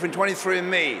Wozicki from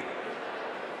 23andMe.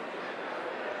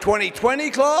 2020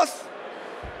 class,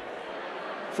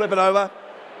 flip it over.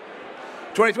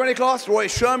 2020 class, Roy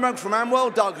Sherman from Amwell,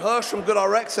 Doug Hirsch from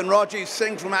GoodRx, and Rajiv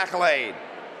Singh from Accolade.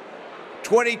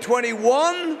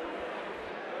 2021,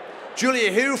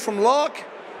 Julia Hugh from Lark,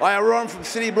 Ira from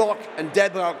CityBlock, and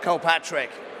Deborah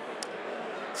Kilpatrick.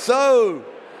 So,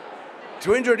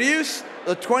 to introduce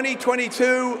the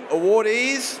 2022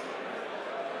 awardees,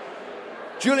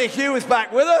 Julia Hugh is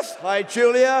back with us. Hi,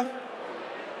 Julia.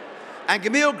 And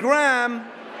Camille Graham,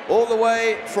 all the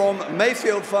way from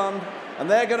Mayfield Fund, and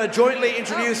they're going to jointly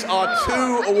introduce our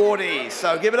two awardees.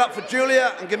 So give it up for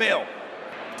Julia and Camille.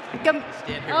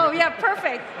 Oh, yeah,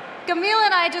 perfect. Camille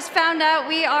and I just found out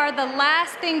we are the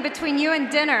last thing between you and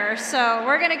dinner, so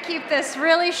we're going to keep this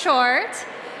really short.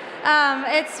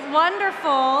 It's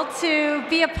wonderful to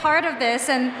be a part of this,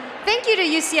 and thank you to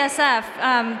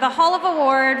UCSF. The Hall of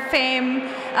Award Fame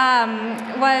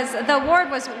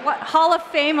Hall of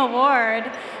Fame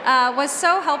Award was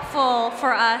so helpful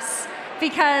for us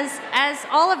because, as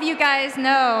all of you guys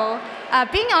know,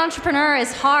 being an entrepreneur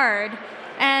is hard,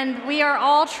 and we are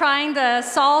all trying to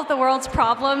solve the world's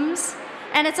problems,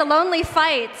 and it's a lonely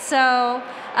fight. So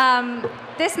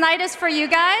this night is for you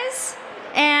guys.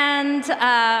 And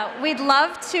we'd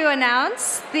love to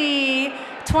announce the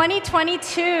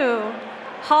 2022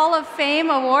 Hall of Fame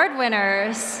Award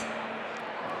winners.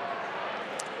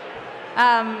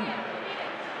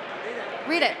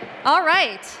 Read it. All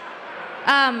right.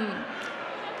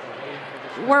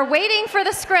 We're waiting for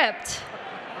the script.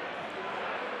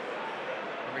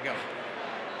 Here we go.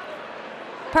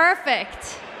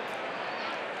 Perfect.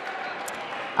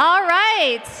 All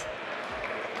right.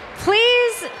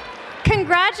 Please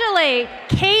congratulate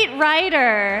Kate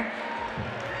Ryder.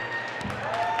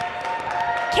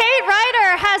 Kate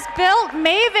Ryder has built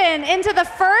Maven into the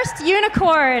first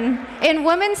unicorn in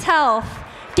women's health,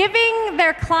 giving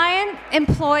their client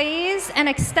employees an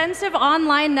extensive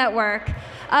online network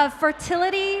of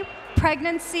fertility,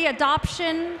 pregnancy,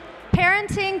 adoption,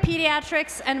 parenting,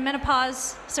 pediatrics, and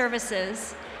menopause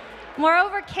services.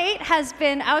 Moreover, Kate has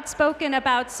been outspoken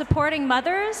about supporting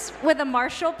mothers with a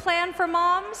Marshall Plan for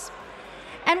moms,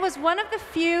 and was one of the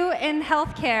few in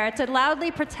healthcare to loudly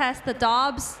protest the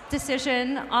Dobbs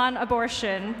decision on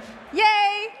abortion.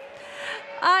 Yay!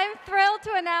 I'm thrilled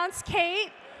to announce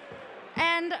Kate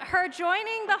and her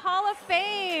joining the Hall of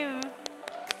Fame.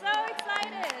 So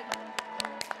excited.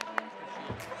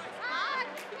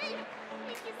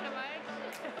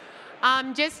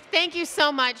 Just thank you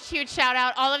so much. Huge shout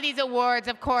out. All of these awards,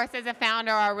 of course, as a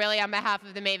founder, are really on behalf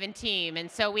of the Maven team. And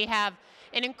so we have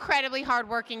an incredibly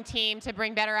hardworking team to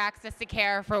bring better access to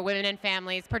care for women and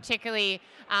families, particularly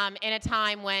in a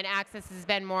time when access has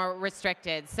been more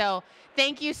restricted. So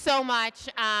thank you so much.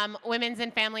 Women's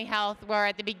and family health, we're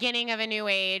at the beginning of a new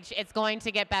age. It's going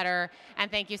to get better.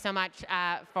 And thank you so much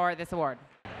for this award.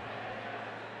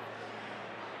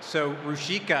 So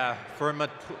Ruchika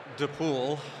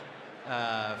Furmadupool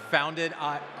founded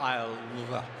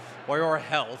Oyora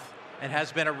Health and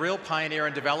has been a real pioneer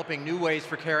in developing new ways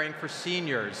for caring for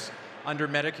seniors under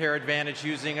Medicare Advantage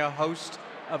using a host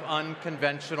of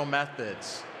unconventional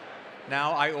methods.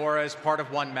 Now Oyora is part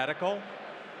of One Medical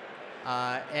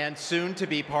and soon to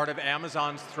be part of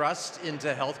Amazon's thrust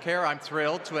into healthcare. I'm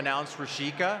thrilled to announce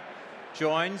Ruchika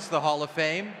joins the Hall of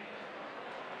Fame.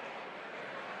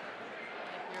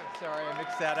 Sorry, I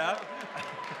mixed that up.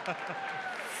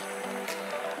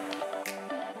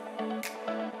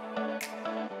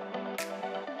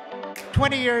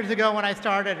 20 years ago when I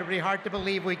started, it would be hard to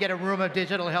believe we get a room of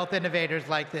digital health innovators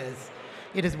like this.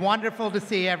 It is wonderful to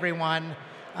see everyone.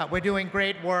 We're doing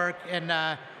great work. And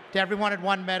to everyone at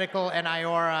One Medical and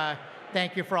Oyora,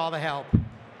 thank you for all the help.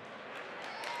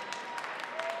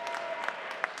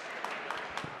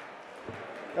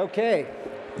 Okay.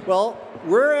 Well,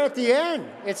 we're at the end.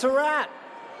 It's a wrap.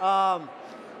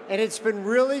 And it's been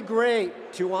really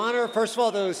great to honor, first of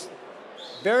all, those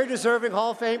very deserving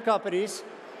Hall of Fame companies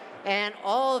and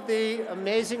all of the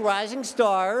amazing rising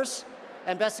stars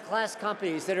and best-in-class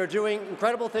companies that are doing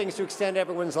incredible things to extend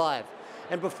everyone's life.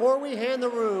 And before we hand the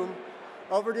room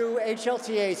over to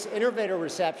HLTA's Innovator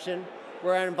Reception,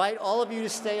 where I invite all of you to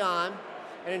stay on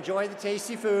and enjoy the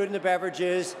tasty food and the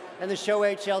beverages and the show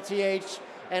HLTH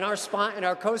and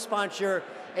our co-sponsor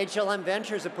HLM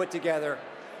Ventures have put together.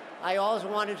 I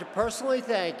also wanted to personally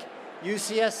thank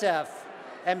UCSF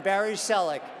and Barry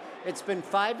Selleck. It's been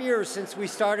 5 years since we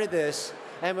started this,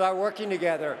 and we are working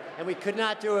together, and we could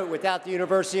not do it without the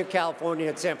University of California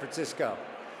at San Francisco.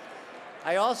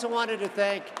 I also wanted to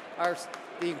thank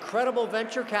the incredible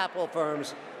venture capital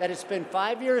firms that it's been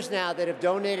 5 years now that have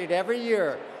donated every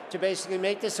year to basically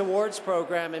make this awards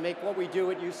program and make what we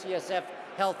do at UCSF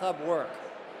Health Hub work.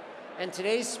 And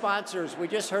today's sponsors, we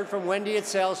just heard from Wendy at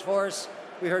Salesforce,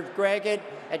 we heard Greg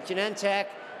at Genentech,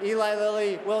 Eli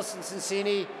Lilly, Wilson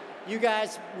Sonsini. You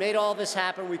guys made all this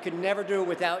happen. We could never do it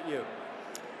without you.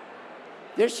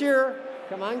 This year,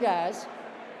 come on guys,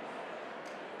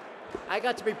 I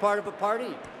got to be part of a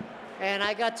party. And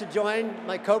I got to join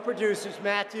my co-producers,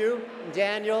 Matthew, and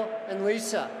Daniel, and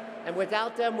Lisa. And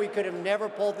without them, we could have never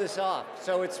pulled this off.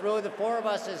 So it's really the four of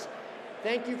us.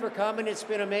 Thank you for coming. It's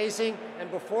been amazing. And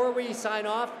before we sign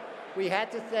off, we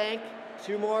had to thank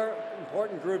two more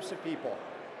important groups of people.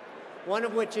 One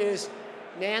of which is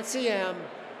Nancy M.,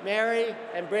 Mary,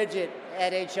 and Bridget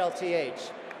at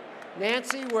HLTH.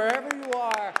 Nancy, wherever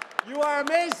you are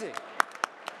amazing.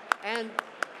 And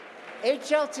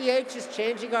HLTH is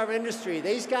changing our industry.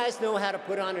 These guys know how to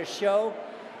put on a show.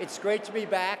 It's great to be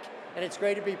back, and it's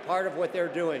great to be part of what they're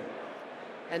doing.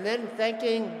 And then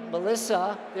thanking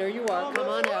Melissa, there you are, come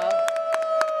on out.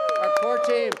 Our core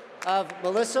team of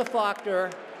Melissa Faulkner,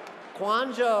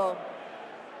 Kwan Jo,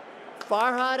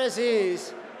 Farhad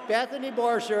Aziz, Bethany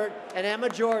Borchert, and Emma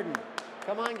Jordan.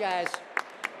 Come on, guys.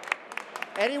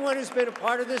 Anyone who's been a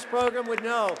part of this program would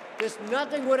know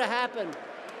nothing would have happened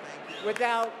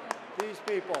without these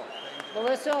people.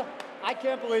 Melissa, I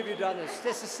can't believe you've done this.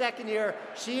 This is second year.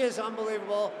 She is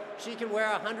unbelievable. She can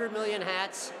wear 100 million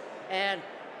hats. And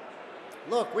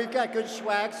look, we've got good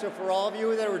swag, so for all of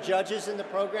you that were judges in the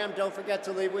program, don't forget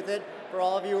to leave with it. For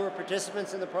all of you who are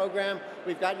participants in the program,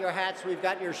 we've got your hats, we've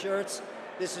got your shirts.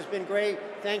 This has been great.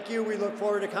 Thank you. We look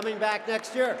forward to coming back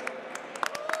next year.